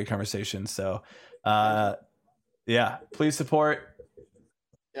time, really good conversation. So, please support.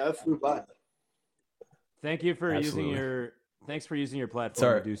 Yeah, that's fun. Thank you for using your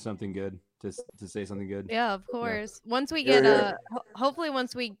platform to do something good, to say something good. Yeah, of course. Yeah. Once we get hopefully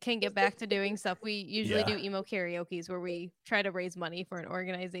once we can get back to doing stuff, we usually do emo karaoke's where we try to raise money for an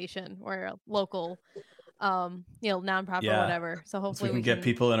organization or a local nonprofit Yeah. or whatever. So So hopefully we can get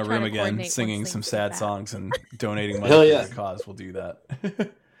people in a try room to again coordinate singing once some things get sad back. songs and donating money Hell for yeah. the cause. We'll do that.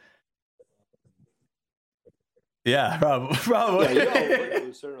 Yeah, probably. Yeah, you all work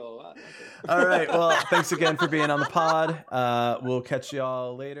Lucerne a lot. Okay. All right. Well, thanks again for being on the pod. We'll catch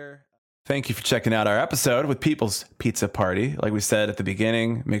y'all later. Thank you for checking out our episode with People's Pizza Party. Like we said at the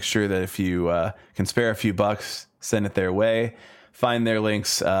beginning, make sure that if you can spare a few bucks, send it their way. Find their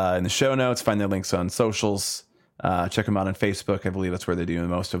links in the show notes. Find their links on socials. Check them out on Facebook. I believe that's where they do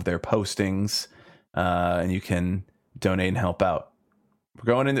most of their postings. And you can donate and help out.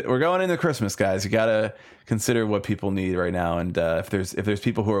 We're going into Christmas, guys. You gotta consider what people need right now, and if there's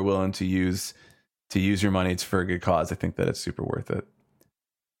people who are willing to use your money for a good cause, I think that it's super worth it.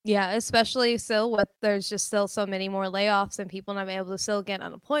 Yeah, especially still there's just still so many more layoffs and people not being able to still get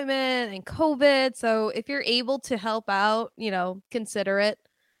unemployment and COVID. So if you're able to help out, consider it.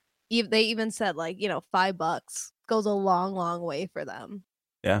 They even said $5 goes a long, long way for them.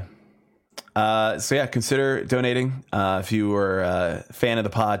 Yeah. So yeah, consider donating. If you were a fan of the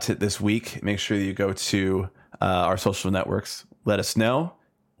pod this week, make sure that you go to our social networks. Let us know.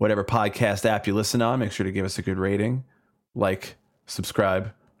 Whatever podcast app you listen on, make sure to give us a good rating,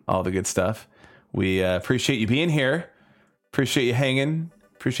 subscribe, all the good stuff. We appreciate you being here. Appreciate you hanging.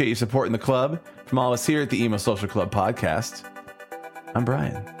 Appreciate you supporting the club. From all of us here at the Emo Social Club podcast, I'm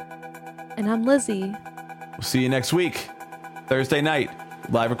Brian. And I'm Lizzie. We'll see you next week, Thursday night,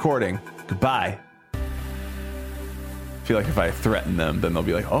 live recording. Goodbye. I feel like if I threaten them, then they'll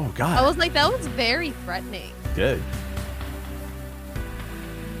be like, oh, God. I was like, that was very threatening. Good.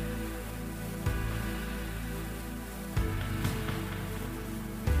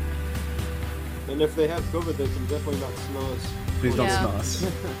 And if they have COVID, they can definitely not smell us. Please don't Yeah. smell us.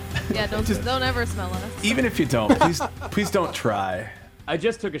 Yeah, don't ever smell us. Even if you don't, please don't try. I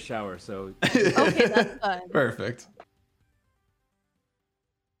just took a shower, so Okay, that's good. Perfect.